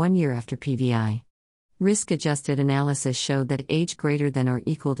 at 1 year after PVI. Risk-adjusted analysis showed that age greater than or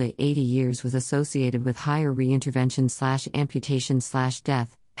equal to 80 years was associated with higher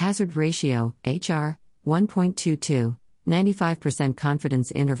reintervention/amputation/death, hazard ratio, HR, 1.22, 95%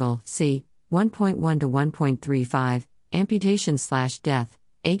 confidence interval, C, 1.1 to 1.35, amputation/death,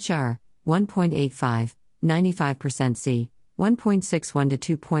 HR, 1.85, 95% C, 1.61 to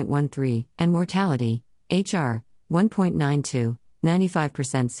 2.13, and mortality, HR, 1.92,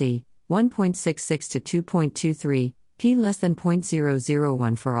 95% C, 1.66 to 2.23, p less than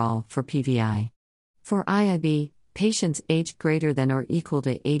 0.001 for all, for PVI. For IIB, patients aged greater than or equal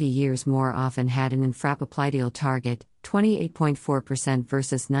to 80 years more often had an infrapopliteal target, 28.4%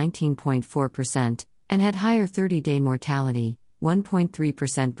 versus 19.4%, and had higher 30-day mortality,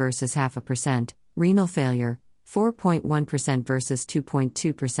 1.3% versus 0.5%, renal failure, 4.1% versus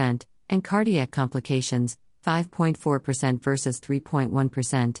 2.2%, and cardiac complications, 5.4% versus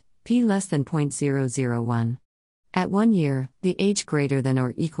 3.1%, p less than 0.001. At 1 year, the age greater than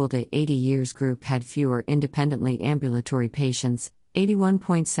or equal to 80 years group had fewer independently ambulatory patients,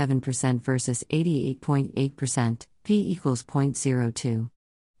 81.7% versus 88.8%, p equals 0.02.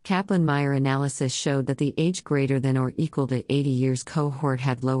 Kaplan-Meier analysis showed that the age greater than or equal to 80 years cohort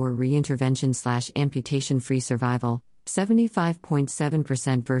had lower reintervention/amputation-free survival,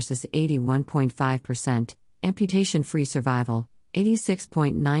 75.7% versus 81.5%, amputation-free survival,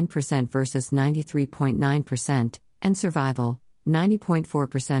 86.9% versus 93.9%, and survival,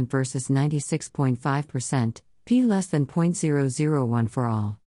 90.4% versus 96.5%, p less than 0.001 for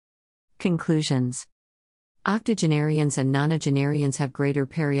all. Conclusions. Octogenarians and nonagenarians have greater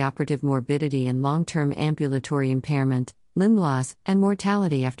perioperative morbidity and long-term ambulatory impairment, limb loss, and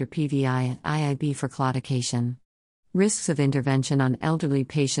mortality after PVI and IIB for claudication. Risks of intervention on elderly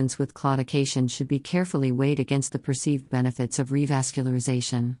patients with claudication should be carefully weighed against the perceived benefits of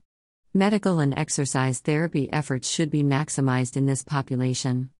revascularization. Medical and exercise therapy efforts should be maximized in this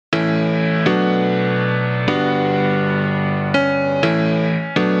population.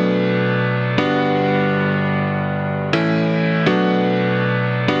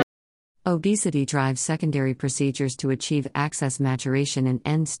 Obesity drives secondary procedures to achieve access maturation in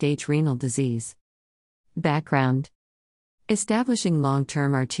end-stage renal disease. Background. Establishing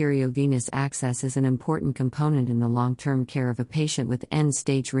long-term arteriovenous access is an important component in the long-term care of a patient with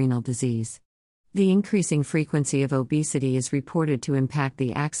end-stage renal disease. The increasing frequency of obesity is reported to impact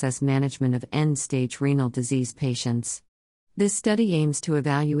the access management of end-stage renal disease patients. This study aims to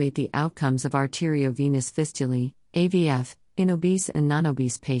evaluate the outcomes of arteriovenous fistulae, AVF, in obese and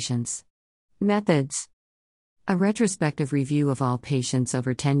non-obese patients. Methods. A retrospective review of all patients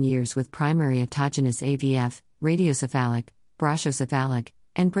over 10 years with primary autogenous AVF, radiocephalic, brachiocephalic,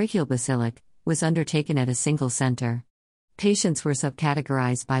 and brachiobacillic, was undertaken at a single center. Patients were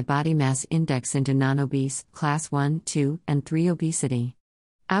subcategorized by body mass index into non-obese, class 1, 2, and 3 obesity.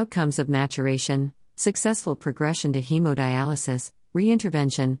 Outcomes of maturation: successful progression to hemodialysis,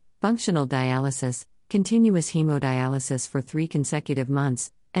 reintervention, functional dialysis, continuous hemodialysis for 3 consecutive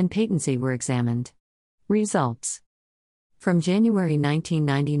months, and patency were examined. Results. From January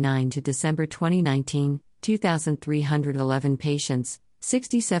 1999 to December 2019, 2,311 patients,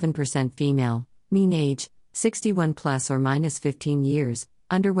 67% female, mean age, 61 plus or minus 15 years,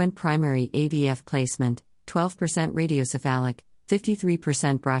 underwent primary AVF placement, 12% radiocephalic,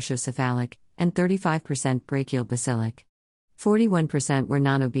 53% brachiocephalic, and 35% brachiobacillic. 41% were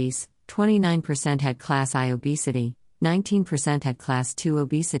non-obese, 29% had class I obesity, 19% had class 2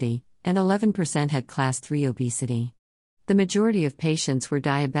 obesity, and 11% had class 3 obesity. The majority of patients were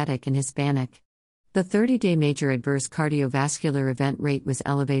diabetic and Hispanic. The 30-day major adverse cardiovascular event rate was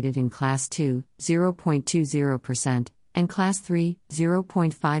elevated in class 2, 0.20%, and class 3,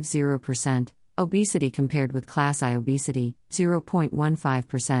 0.50%, Obesity compared with Class I obesity,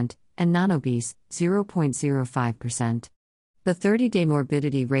 0.15%, and non-obese, 0.05%. The 30-day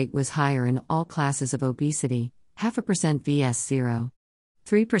morbidity rate was higher in all classes of obesity, 0.5% vs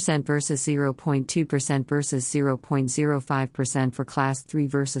 0.3% versus 0.2% versus 0.05% for Class III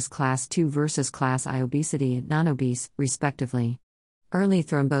versus Class II versus Class I obesity and non-obese, respectively. Early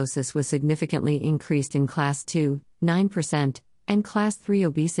thrombosis was significantly increased in Class II, 9%, and Class III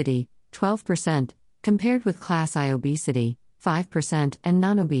obesity, 12%, compared with Class I obesity, 5%, and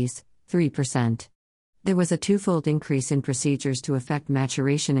non-obese, 3%. There was a twofold increase in procedures to affect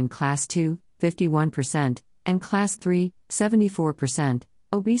maturation in Class II, 51%, and Class III, 74%,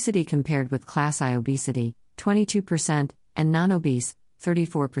 obesity compared with Class I obesity, 22%, and non-obese,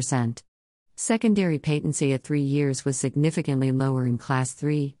 34%. Secondary patency at 3 years was significantly lower in Class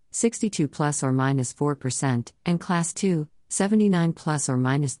III, 62 plus or minus 4%, and Class II, 79 plus or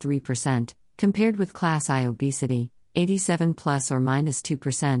minus 3%, compared with Class I obesity, 87 plus or minus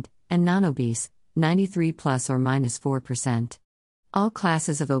 2%, and non-obese, 93 plus or minus 4%. All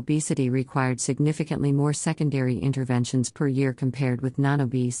classes of obesity required significantly more secondary interventions per year compared with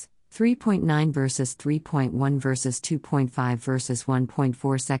non-obese, 3.9 versus 3.1 versus 2.5 versus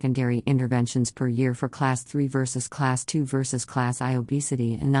 1.4 secondary interventions per year for Class III versus Class II versus Class I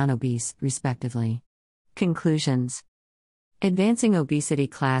obesity and non-obese, respectively. Conclusions. Advancing obesity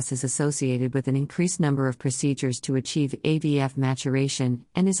class is associated with an increased number of procedures to achieve AVF maturation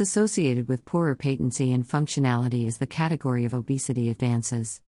and is associated with poorer patency and functionality as the category of obesity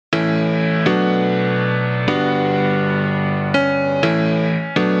advances.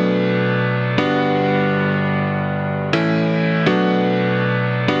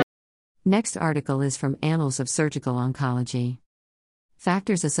 Next article is from Annals of Surgical Oncology.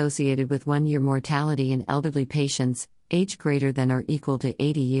 Factors associated with 1-year mortality in elderly patients, age greater than or equal to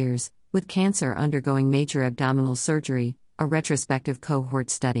 80 years, with cancer undergoing major abdominal surgery, a retrospective cohort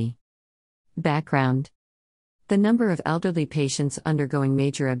study. Background. The number of elderly patients undergoing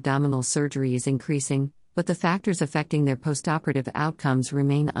major abdominal surgery is increasing, but the factors affecting their postoperative outcomes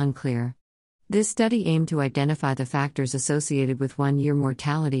remain unclear. This study aimed to identify the factors associated with 1-year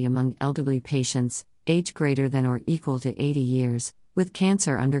mortality among elderly patients, age greater than or equal to 80 years, with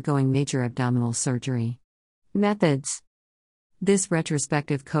cancer undergoing major abdominal surgery. Methods. This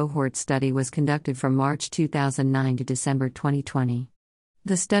retrospective cohort study was conducted from March 2009 to December 2020.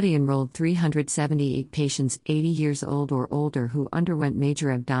 The study enrolled 378 patients 80 years old or older who underwent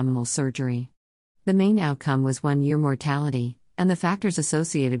major abdominal surgery. The main outcome was 1-year mortality, and the factors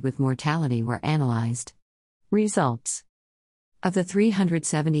associated with mortality were analyzed. Results. Of the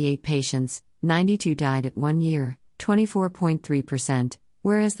 378 patients, 92 died at 1 year, 24.3%,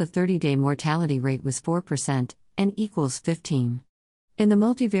 whereas the 30-day mortality rate was 4%, and equals 15. In the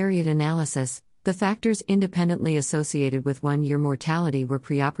multivariate analysis, the factors independently associated with 1-year mortality were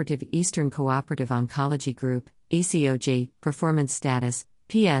preoperative Eastern Cooperative Oncology Group, ECOG, performance status,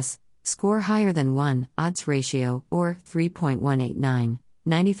 PS, score higher than 1, odds ratio, or 3.189,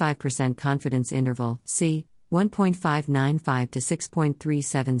 95% confidence interval, C, 1.595 to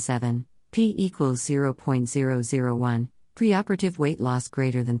 6.377, P equals 0.001, preoperative weight loss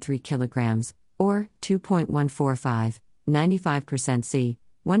greater than 3 kilograms, or 2.145, 95% C,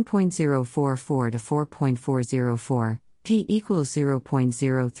 1.044 to 4.404, P equals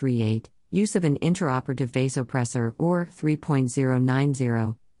 0.038, use of an intraoperative vasopressor or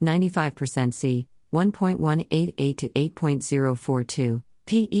 3.090, 95% C, 1.188 to 8.042,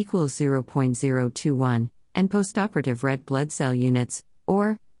 P equals 0.021, and postoperative red blood cell units,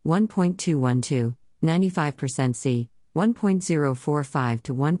 or 1.212, 95% C, 1.045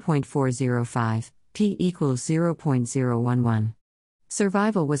 to 1.405, P equals 0.011.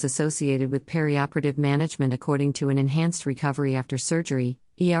 Survival was associated with perioperative management according to an enhanced recovery after surgery,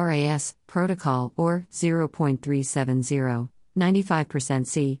 ERAS, protocol, or 0.370, 95%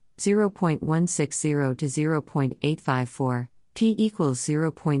 C, 0.160 to 0.854, P equals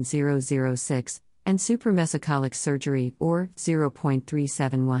 0.006, and supramesocholic surgery, or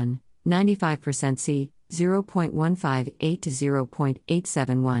 0.371, 95% C, 0.158 to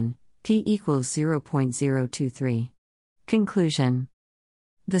 0.871, P equals 0.023. Conclusion.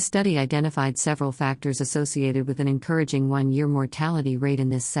 The study identified several factors associated with an encouraging 1-year mortality rate in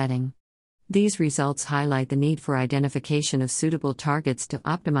this setting. These results highlight the need for identification of suitable targets to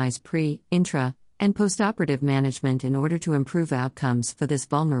optimize pre, intra, and postoperative management in order to improve outcomes for this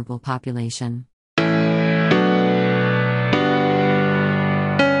vulnerable population.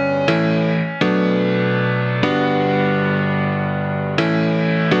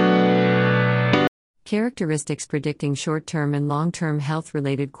 Characteristics predicting short-term and long-term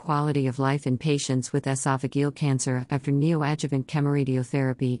health-related quality of life in patients with esophageal cancer after neoadjuvant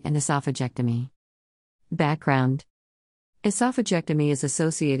chemoradiotherapy and esophagectomy. Background: esophagectomy is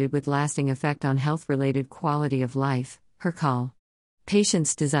associated with lasting effect on health-related quality of life, HERCAL.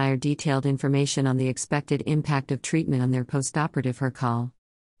 Patients desire detailed information on the expected impact of treatment on their postoperative HERCAL.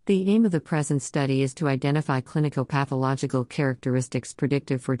 The aim of the present study is to identify clinicopathological characteristics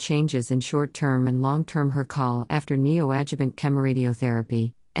predictive for changes in short-term and long-term HERCAL after neoadjuvant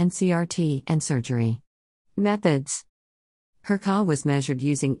chemoradiotherapy, NCRT, and surgery. Methods: HERCAL was measured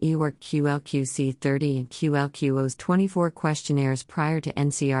using EWORK QLQC30 and QLQOS 24 questionnaires prior to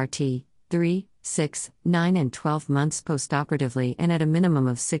NCRT, 3, 6, 9, and 12 months postoperatively and at a minimum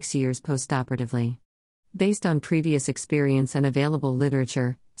of 6 years postoperatively. Based on previous experience and available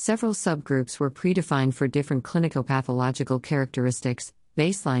literature, several subgroups were predefined for different clinicopathological characteristics: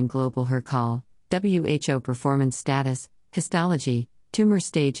 baseline global HERCAL, WHO performance status, histology, tumor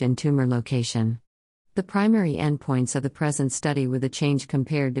stage, and tumor location. The primary endpoints of the present study were the change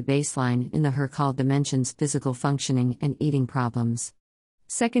compared to baseline in the HERCAL dimensions: physical functioning and eating problems.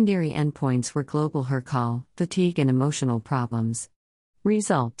 Secondary endpoints were global HERCAL, fatigue, and emotional problems.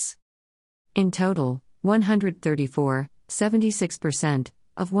 Results: in total, 134, 76%,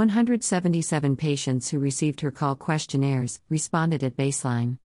 of 177 patients who received HERCAL questionnaires responded at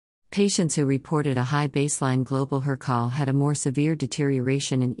baseline. Patients who reported a high baseline global HERCAL had a more severe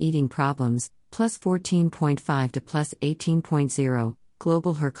deterioration in eating problems, plus 14.5 to plus 18.0,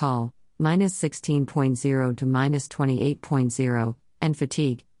 global HERCAL, minus 16.0 to minus 28.0, and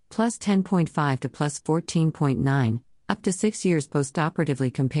fatigue, plus 10.5 to plus 14.9, up to 6 years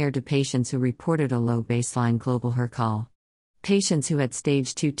postoperatively compared to patients who reported a low baseline global HERCAL. Patients who had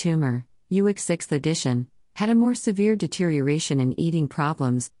stage 2 tumor, UIC 6th edition, had a more severe deterioration in eating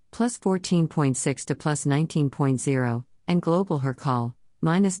problems, plus 14.6 to plus 19.0, and global HERCAL,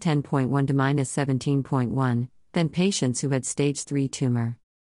 minus 10.1 to minus 17.1, than patients who had stage 3 tumor.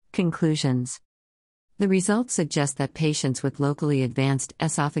 Conclusions: the results suggest that patients with locally advanced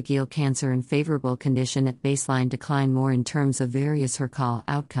esophageal cancer in favorable condition at baseline decline more in terms of various HERCAL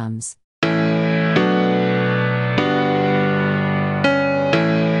outcomes.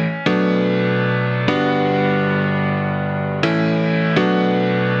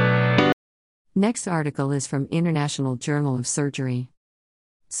 Next article is from International Journal of Surgery.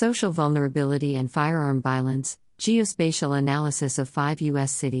 Social Vulnerability and Firearm Violence, Geospatial Analysis of 5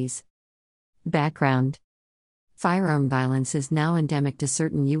 U.S. Cities. Background: firearm violence is now endemic to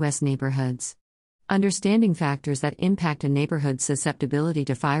certain U.S. neighborhoods. Understanding factors that impact a neighborhood's susceptibility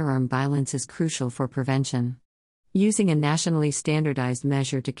to firearm violence is crucial for prevention. Using a nationally standardized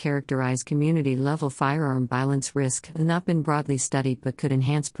measure to characterize community-level firearm violence risk has not been broadly studied but could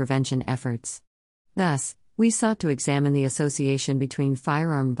enhance prevention efforts. Thus, we sought to examine the association between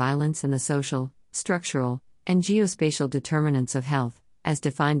firearm violence and the social, structural, and geospatial determinants of health, as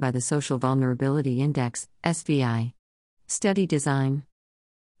defined by the Social Vulnerability Index, SVI. Study design: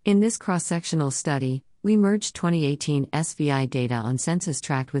 in this cross-sectional study, we merged 2018 SVI data on census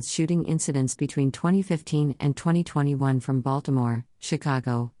tract with shooting incidents between 2015 and 2021 from Baltimore,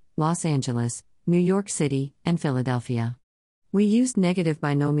 Chicago, Los Angeles, New York City, and Philadelphia. We used negative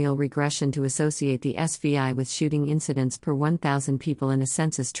binomial regression to associate the SVI with shooting incidents per 1,000 people in a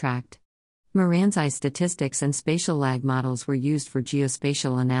census tract. Moran's-I statistics and spatial lag models were used for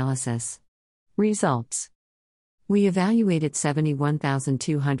geospatial analysis. Results: we evaluated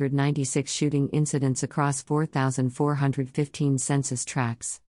 71,296 shooting incidents across 4,415 census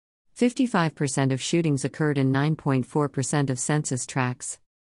tracts. 55% of shootings occurred in 9.4% of census tracts.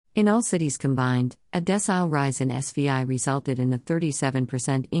 In all cities combined, a decile rise in SVI resulted in a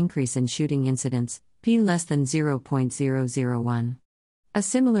 37% increase in shooting incidents, p less than 0.001. A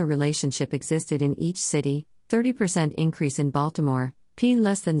similar relationship existed in each city: 30% increase in Baltimore, p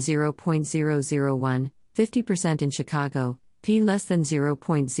less than 0.001, 50% in Chicago, p less than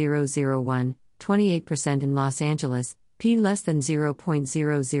 0.001, 28% in Los Angeles, p less than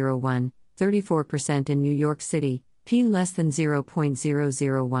 0.001, 34% in New York City, p less than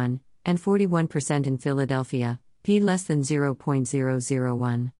 0.001, and 41% in Philadelphia, p less than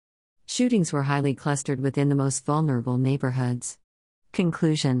 0.001. Shootings were highly clustered within the most vulnerable neighborhoods.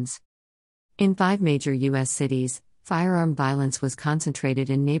 Conclusions: in 5 major U.S. cities, firearm violence was concentrated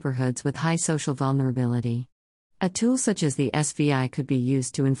in neighborhoods with high social vulnerability. A tool such as the SVI could be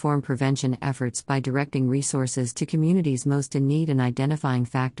used to inform prevention efforts by directing resources to communities most in need and identifying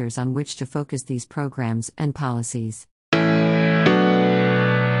factors on which to focus these programs and policies.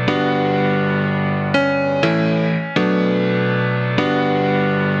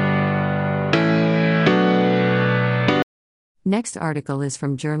 Next article is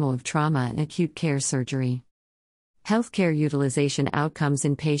from Journal of Trauma and Acute Care Surgery. Healthcare utilization outcomes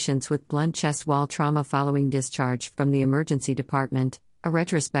in patients with blunt chest wall trauma following discharge from the emergency department, a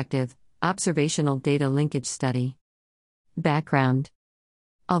retrospective, observational data linkage study. Background.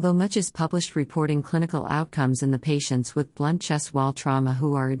 Although much is published reporting clinical outcomes in the patients with blunt chest wall trauma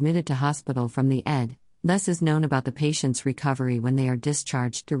who are admitted to hospital from the ED, less is known about the patient's recovery when they are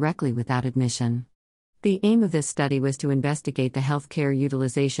discharged directly without admission. The aim of this study was to investigate the healthcare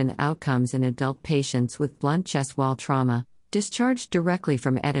utilization outcomes in adult patients with blunt chest wall trauma, discharged directly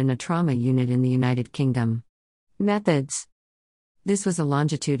from ED in a trauma unit in the United Kingdom. Methods. This was a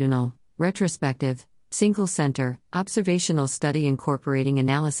longitudinal, retrospective, single-center, observational study incorporating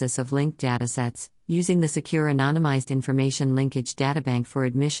analysis of linked datasets, using the secure anonymized information linkage databank for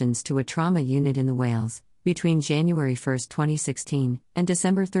admissions to a trauma unit in the Wales, between January 1, 2016, and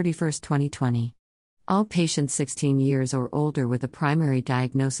December 31, 2020. All patients 16 years or older with a primary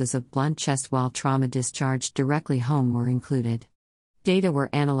diagnosis of blunt chest wall trauma discharged directly home were included. Data were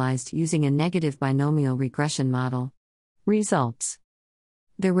analyzed using a negative binomial regression model. Results.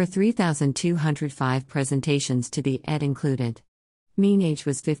 There were 3,205 presentations to the ED included. Mean age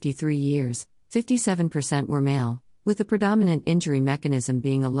was 53 years, 57% were male, with the predominant injury mechanism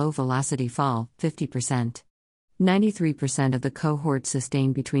being a low-velocity fall, 50%. 93% of the cohort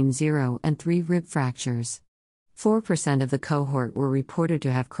sustained between 0 and 3 rib fractures. 4% of the cohort were reported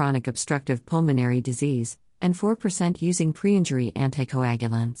to have chronic obstructive pulmonary disease, and 4% using pre-injury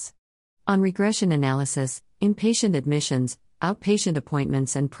anticoagulants. On regression analysis, inpatient admissions, outpatient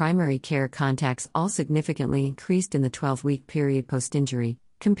appointments and primary care contacts all significantly increased in the 12-week period post-injury,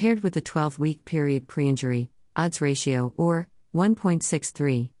 compared with the 12-week period pre-injury, odds ratio or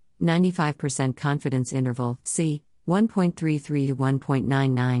 1.63. 95% confidence interval, C, 1.33 to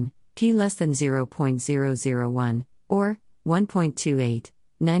 1.99, p less than 0.001, or 1.28,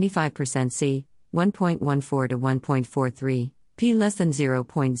 95% C, 1.14 to 1.43, p less than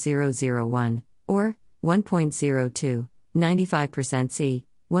 0.001, or 1.02, 95% C,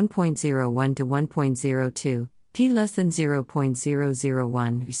 1.01 to 1.02, p less than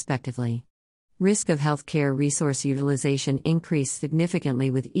 0.001, respectively. Risk of healthcare resource utilization increased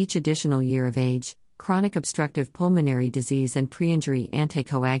significantly with each additional year of age, chronic obstructive pulmonary disease and pre-injury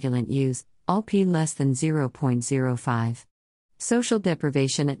anticoagulant use, all p less than 0.05. Social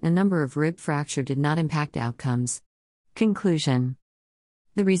deprivation and a number of rib fracture did not impact outcomes. Conclusion.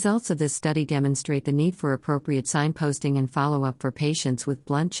 The results of this study demonstrate the need for appropriate signposting and follow-up for patients with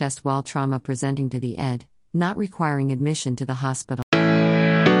blunt chest wall trauma presenting to the ED, not requiring admission to the hospital.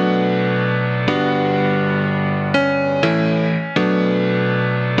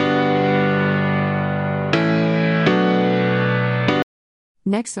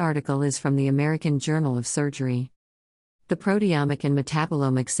 Next article is from the American Journal of Surgery. The proteomic and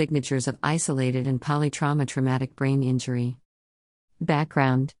metabolomic signatures of isolated and polytrauma traumatic brain injury.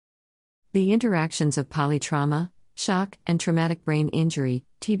 Background. The interactions of polytrauma, shock, and traumatic brain injury,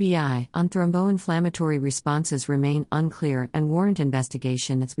 TBI, on thromboinflammatory responses remain unclear and warrant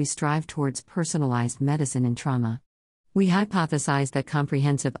investigation as we strive towards personalized medicine in trauma. We hypothesized that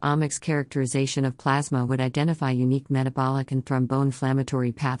comprehensive omics characterization of plasma would identify unique metabolic and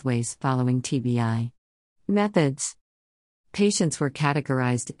thromboinflammatory pathways following TBI. Methods. Patients were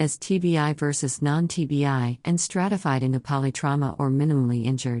categorized as TBI versus non-TBI and stratified into polytrauma or minimally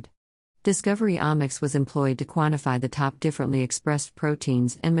injured. Discovery omics was employed to quantify the top differently expressed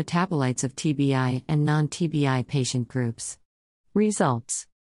proteins and metabolites of TBI and non-TBI patient groups. Results.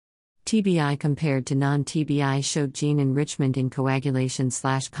 TBI compared to non-TBI showed gene enrichment in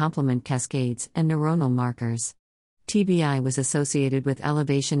coagulation/complement cascades and neuronal markers. TBI was associated with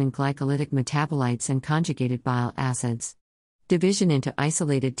elevation in glycolytic metabolites and conjugated bile acids. Division into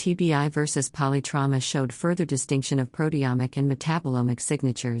isolated TBI versus polytrauma showed further distinction of proteomic and metabolomic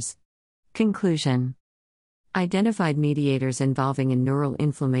signatures. Conclusion. Identified mediators involving in neural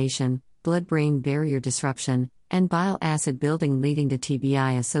inflammation, blood-brain barrier disruption, and bile acid building leading to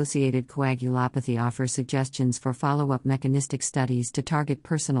TBI-associated coagulopathy offer suggestions for follow-up mechanistic studies to target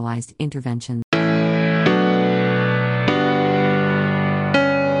personalized interventions.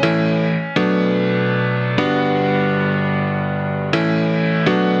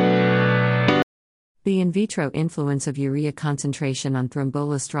 The in vitro influence of urea concentration on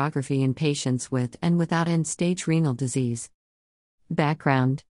thromboelastography in patients with and without end-stage renal disease.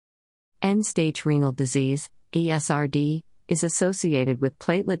 Background. End-stage renal disease, ESRD, is associated with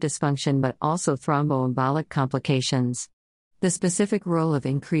platelet dysfunction but also thromboembolic complications. The specific role of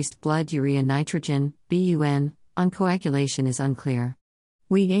increased blood urea nitrogen, BUN, on coagulation is unclear.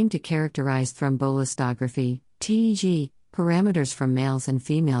 We aim to characterize thromboelastography, TEG, parameters from males and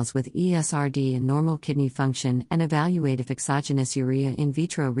females with ESRD and normal kidney function, and evaluate if exogenous urea in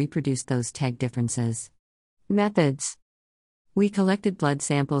vitro reproduced those TEG differences. Methods. We collected blood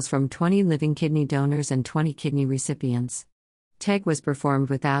samples from 20 living kidney donors and 20 kidney recipients. TEG was performed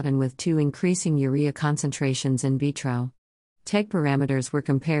without and with 2 increasing urea concentrations in vitro. TEG parameters were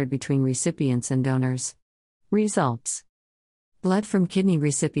compared between recipients and donors. Results. Blood from kidney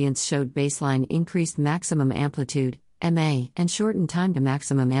recipients showed baseline increased maximum amplitude, MA, and shortened time to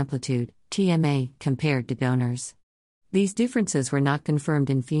maximum amplitude, TMA, compared to donors. These differences were not confirmed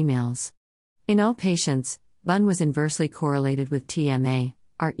in females. In all patients, BUN was inversely correlated with TMA,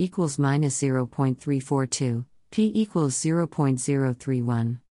 R equals -0.342, P equals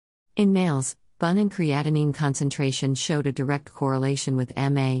 0.031. In males, BUN and creatinine concentration showed a direct correlation with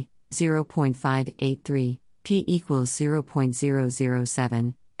MA, 0.583, P equals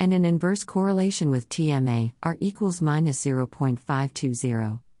 0.007, and an inverse correlation with TMA, R equals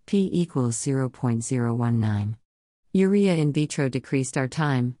 -0.520, P equals 0.019. Urea in vitro decreased R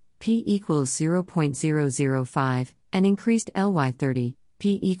time, P equals 0.005, and increased LY30,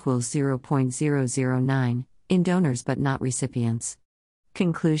 P equals 0.009, in donors but not recipients.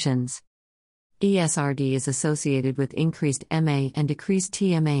 Conclusions. ESRD is associated with increased MA and decreased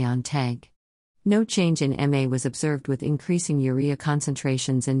TMA on TEG. No change in MA was observed with increasing urea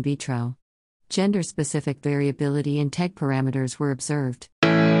concentrations in vitro. Gender-specific variability in TEG parameters were observed.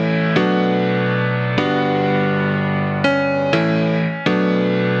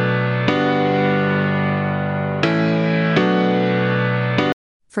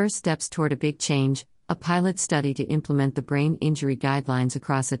 First steps toward a big change, a pilot study to implement the brain injury guidelines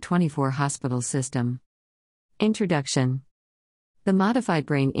across a 24-hospital system. Introduction. The Modified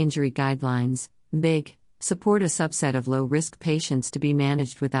Brain Injury Guidelines, BIG, support a subset of low-risk patients to be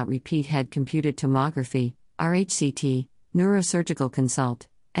managed without repeat head computed tomography, RHCT, neurosurgical consult,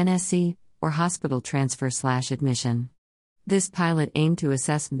 NSC, or hospital transfer/admission. This pilot aimed to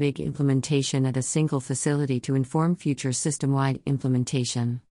assess BIG implementation at a single facility to inform future system-wide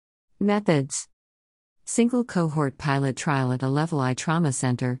implementation. Methods. Single cohort pilot trial at a Level I trauma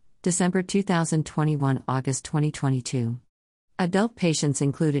center, December 2021 – August 2022. Adult patients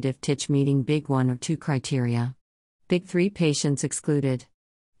included if TICH meeting BIG 1 or 2 criteria. BIG 3 patients excluded.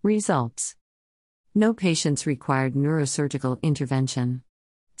 Results. No patients required neurosurgical intervention.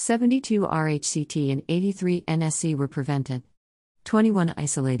 72 RHCT and 83 NSC were prevented. 21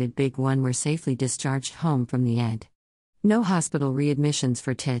 isolated BIG 1 were safely discharged home from the ED. No hospital readmissions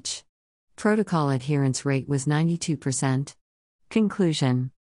for TICH. Protocol adherence rate was 92%.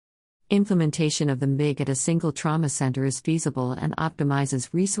 Conclusion. Implementation of the MBIG at a single trauma center is feasible and optimizes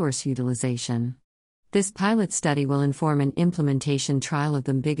resource utilization. This pilot study will inform an implementation trial of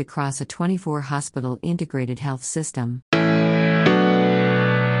the MBIG across a 24-hospital integrated health system.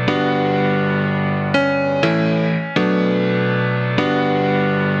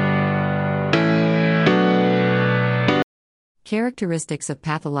 Characteristics of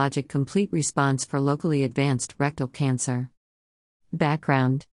pathologic complete response for locally advanced rectal cancer.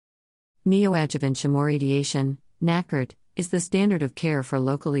 Background. Neoadjuvant chemoradiation, NACRT, is the standard of care for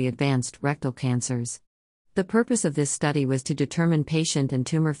locally advanced rectal cancers. The purpose of this study was to determine patient and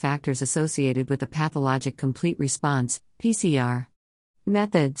tumor factors associated with a pathologic complete response, PCR.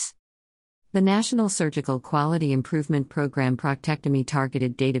 Methods. The National Surgical Quality Improvement Program Proctectomy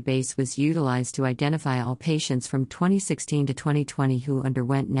Targeted Database was utilized to identify all patients from 2016 to 2020 who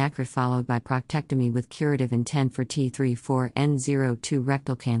underwent NACRT followed by proctectomy with curative intent for T34N02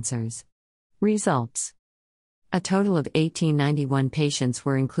 rectal cancers. Results. A total of 1891 patients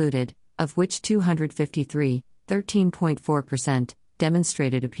were included, of which 253, 13.4%,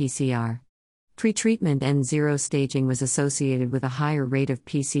 demonstrated a PCR. Pretreatment N0 staging was associated with a higher rate of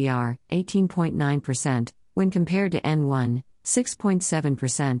PCR, 18.9%, when compared to N1,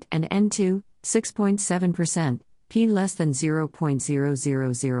 6.7%, and N2, 6.7%, p less than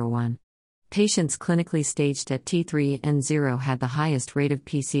 0.0001. Patients clinically staged at T3 N0 had the highest rate of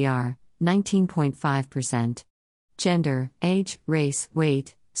PCR, 19.5%. Gender, age, race,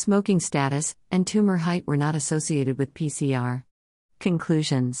 weight, smoking status, and tumor height were not associated with PCR.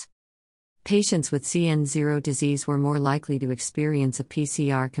 Conclusions. Patients with CN0 disease were more likely to experience a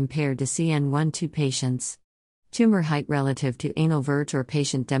PCR compared to CN1-2 patients. Tumor height relative to anal verge or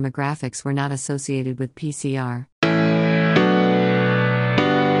patient demographics were not associated with PCR.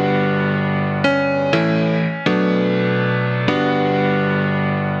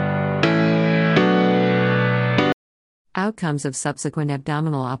 Outcomes of subsequent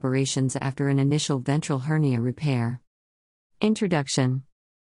abdominal operations after an initial ventral hernia repair. Introduction.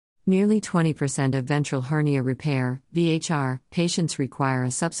 Nearly 20% of ventral hernia repair (VHR) patients require a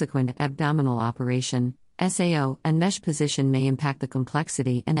subsequent abdominal operation (SAO), and mesh position may impact the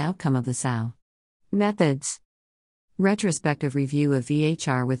complexity and outcome of the SAO. Methods: retrospective review of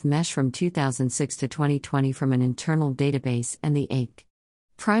VHR with mesh from 2006 to 2020 from an internal database and the AIC.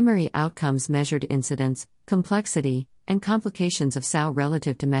 Primary outcomes measured incidence, complexity, and complications of SAO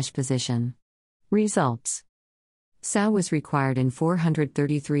relative to mesh position. Results: SAO was required in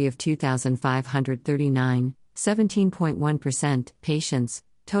 433 of 2,539, 17.1% patients,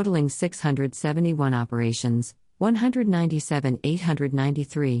 totaling 671 operations,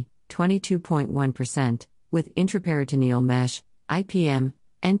 197,893, 22.1%, with intraperitoneal mesh, IPM,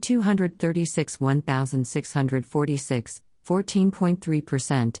 and 236 1,646,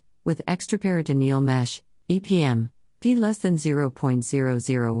 14.3%, with extraperitoneal mesh, EPM, p less than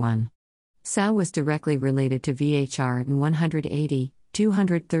 0.001. SAO was directly related to VHR in 180,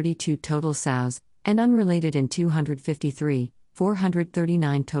 232 total SAOs, and unrelated in 253,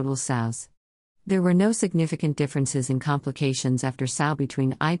 439 total SAOs. There were no significant differences in complications after SAO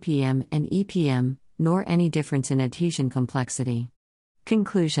between IPM and EPM, nor any difference in adhesion complexity.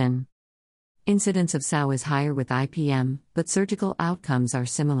 Conclusion: incidence of SAO is higher with IPM, but surgical outcomes are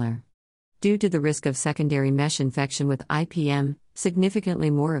similar. Due to the risk of secondary mesh infection with IPM,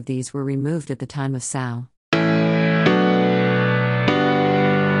 significantly more of these were removed at the time of SAO.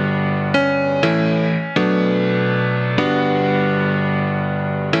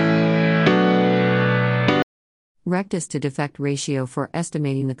 Rectus to defect ratio for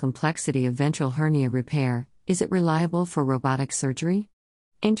estimating the complexity of ventral hernia repair, is it reliable for robotic surgery?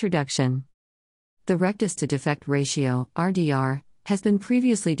 Introduction. The rectus to defect ratio, RDR, has been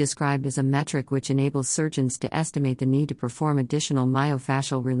previously described as a metric which enables surgeons to estimate the need to perform additional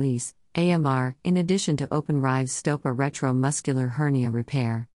myofascial release, AMR, in addition to open Rives Stopa retromuscular hernia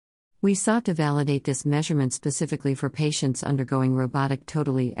repair. We sought to validate this measurement specifically for patients undergoing robotic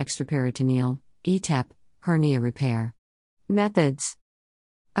totally extraperitoneal, ETEP, hernia repair. Methods: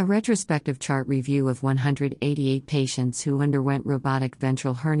 a retrospective chart review of 188 patients who underwent robotic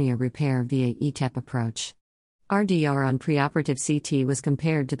ventral hernia repair via ETEP approach. RDR on preoperative CT was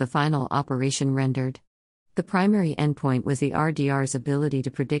compared to the final operation rendered. The primary endpoint was the RDR's ability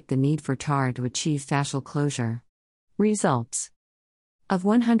to predict the need for TAR to achieve fascial closure. Results: of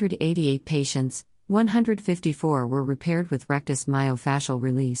 188 patients, 154 were repaired with rectus myofascial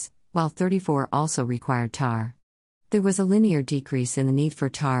release, while 34 also required TAR. There was a linear decrease in the need for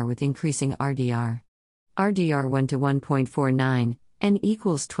TAR with increasing RDR. RDR 1 to 1.49, N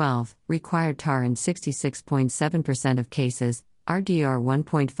equals 12, required TAR in 66.7% of cases, RDR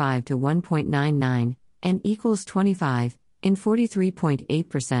 1.5 to 1.99, N equals 25, in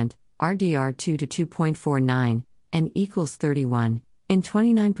 43.8%, RDR 2 to 2.49, N equals 31, in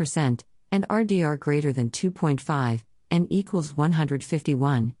 29%, and RDR greater than 2.5, N equals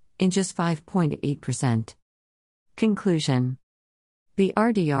 151, in just 5.8%. Conclusion: the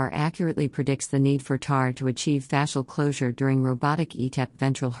RDR accurately predicts the need for TAR to achieve fascial closure during robotic ETEP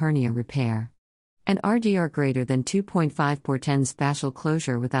ventral hernia repair. An RDR greater than 2.5 portends fascial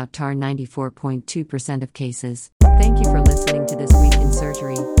closure without TAR 94.2% of cases. Thank you for listening to This Week in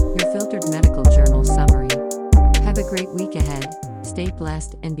Surgery, your filtered medical journal summary. Have a great week ahead, stay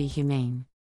blessed and be humane.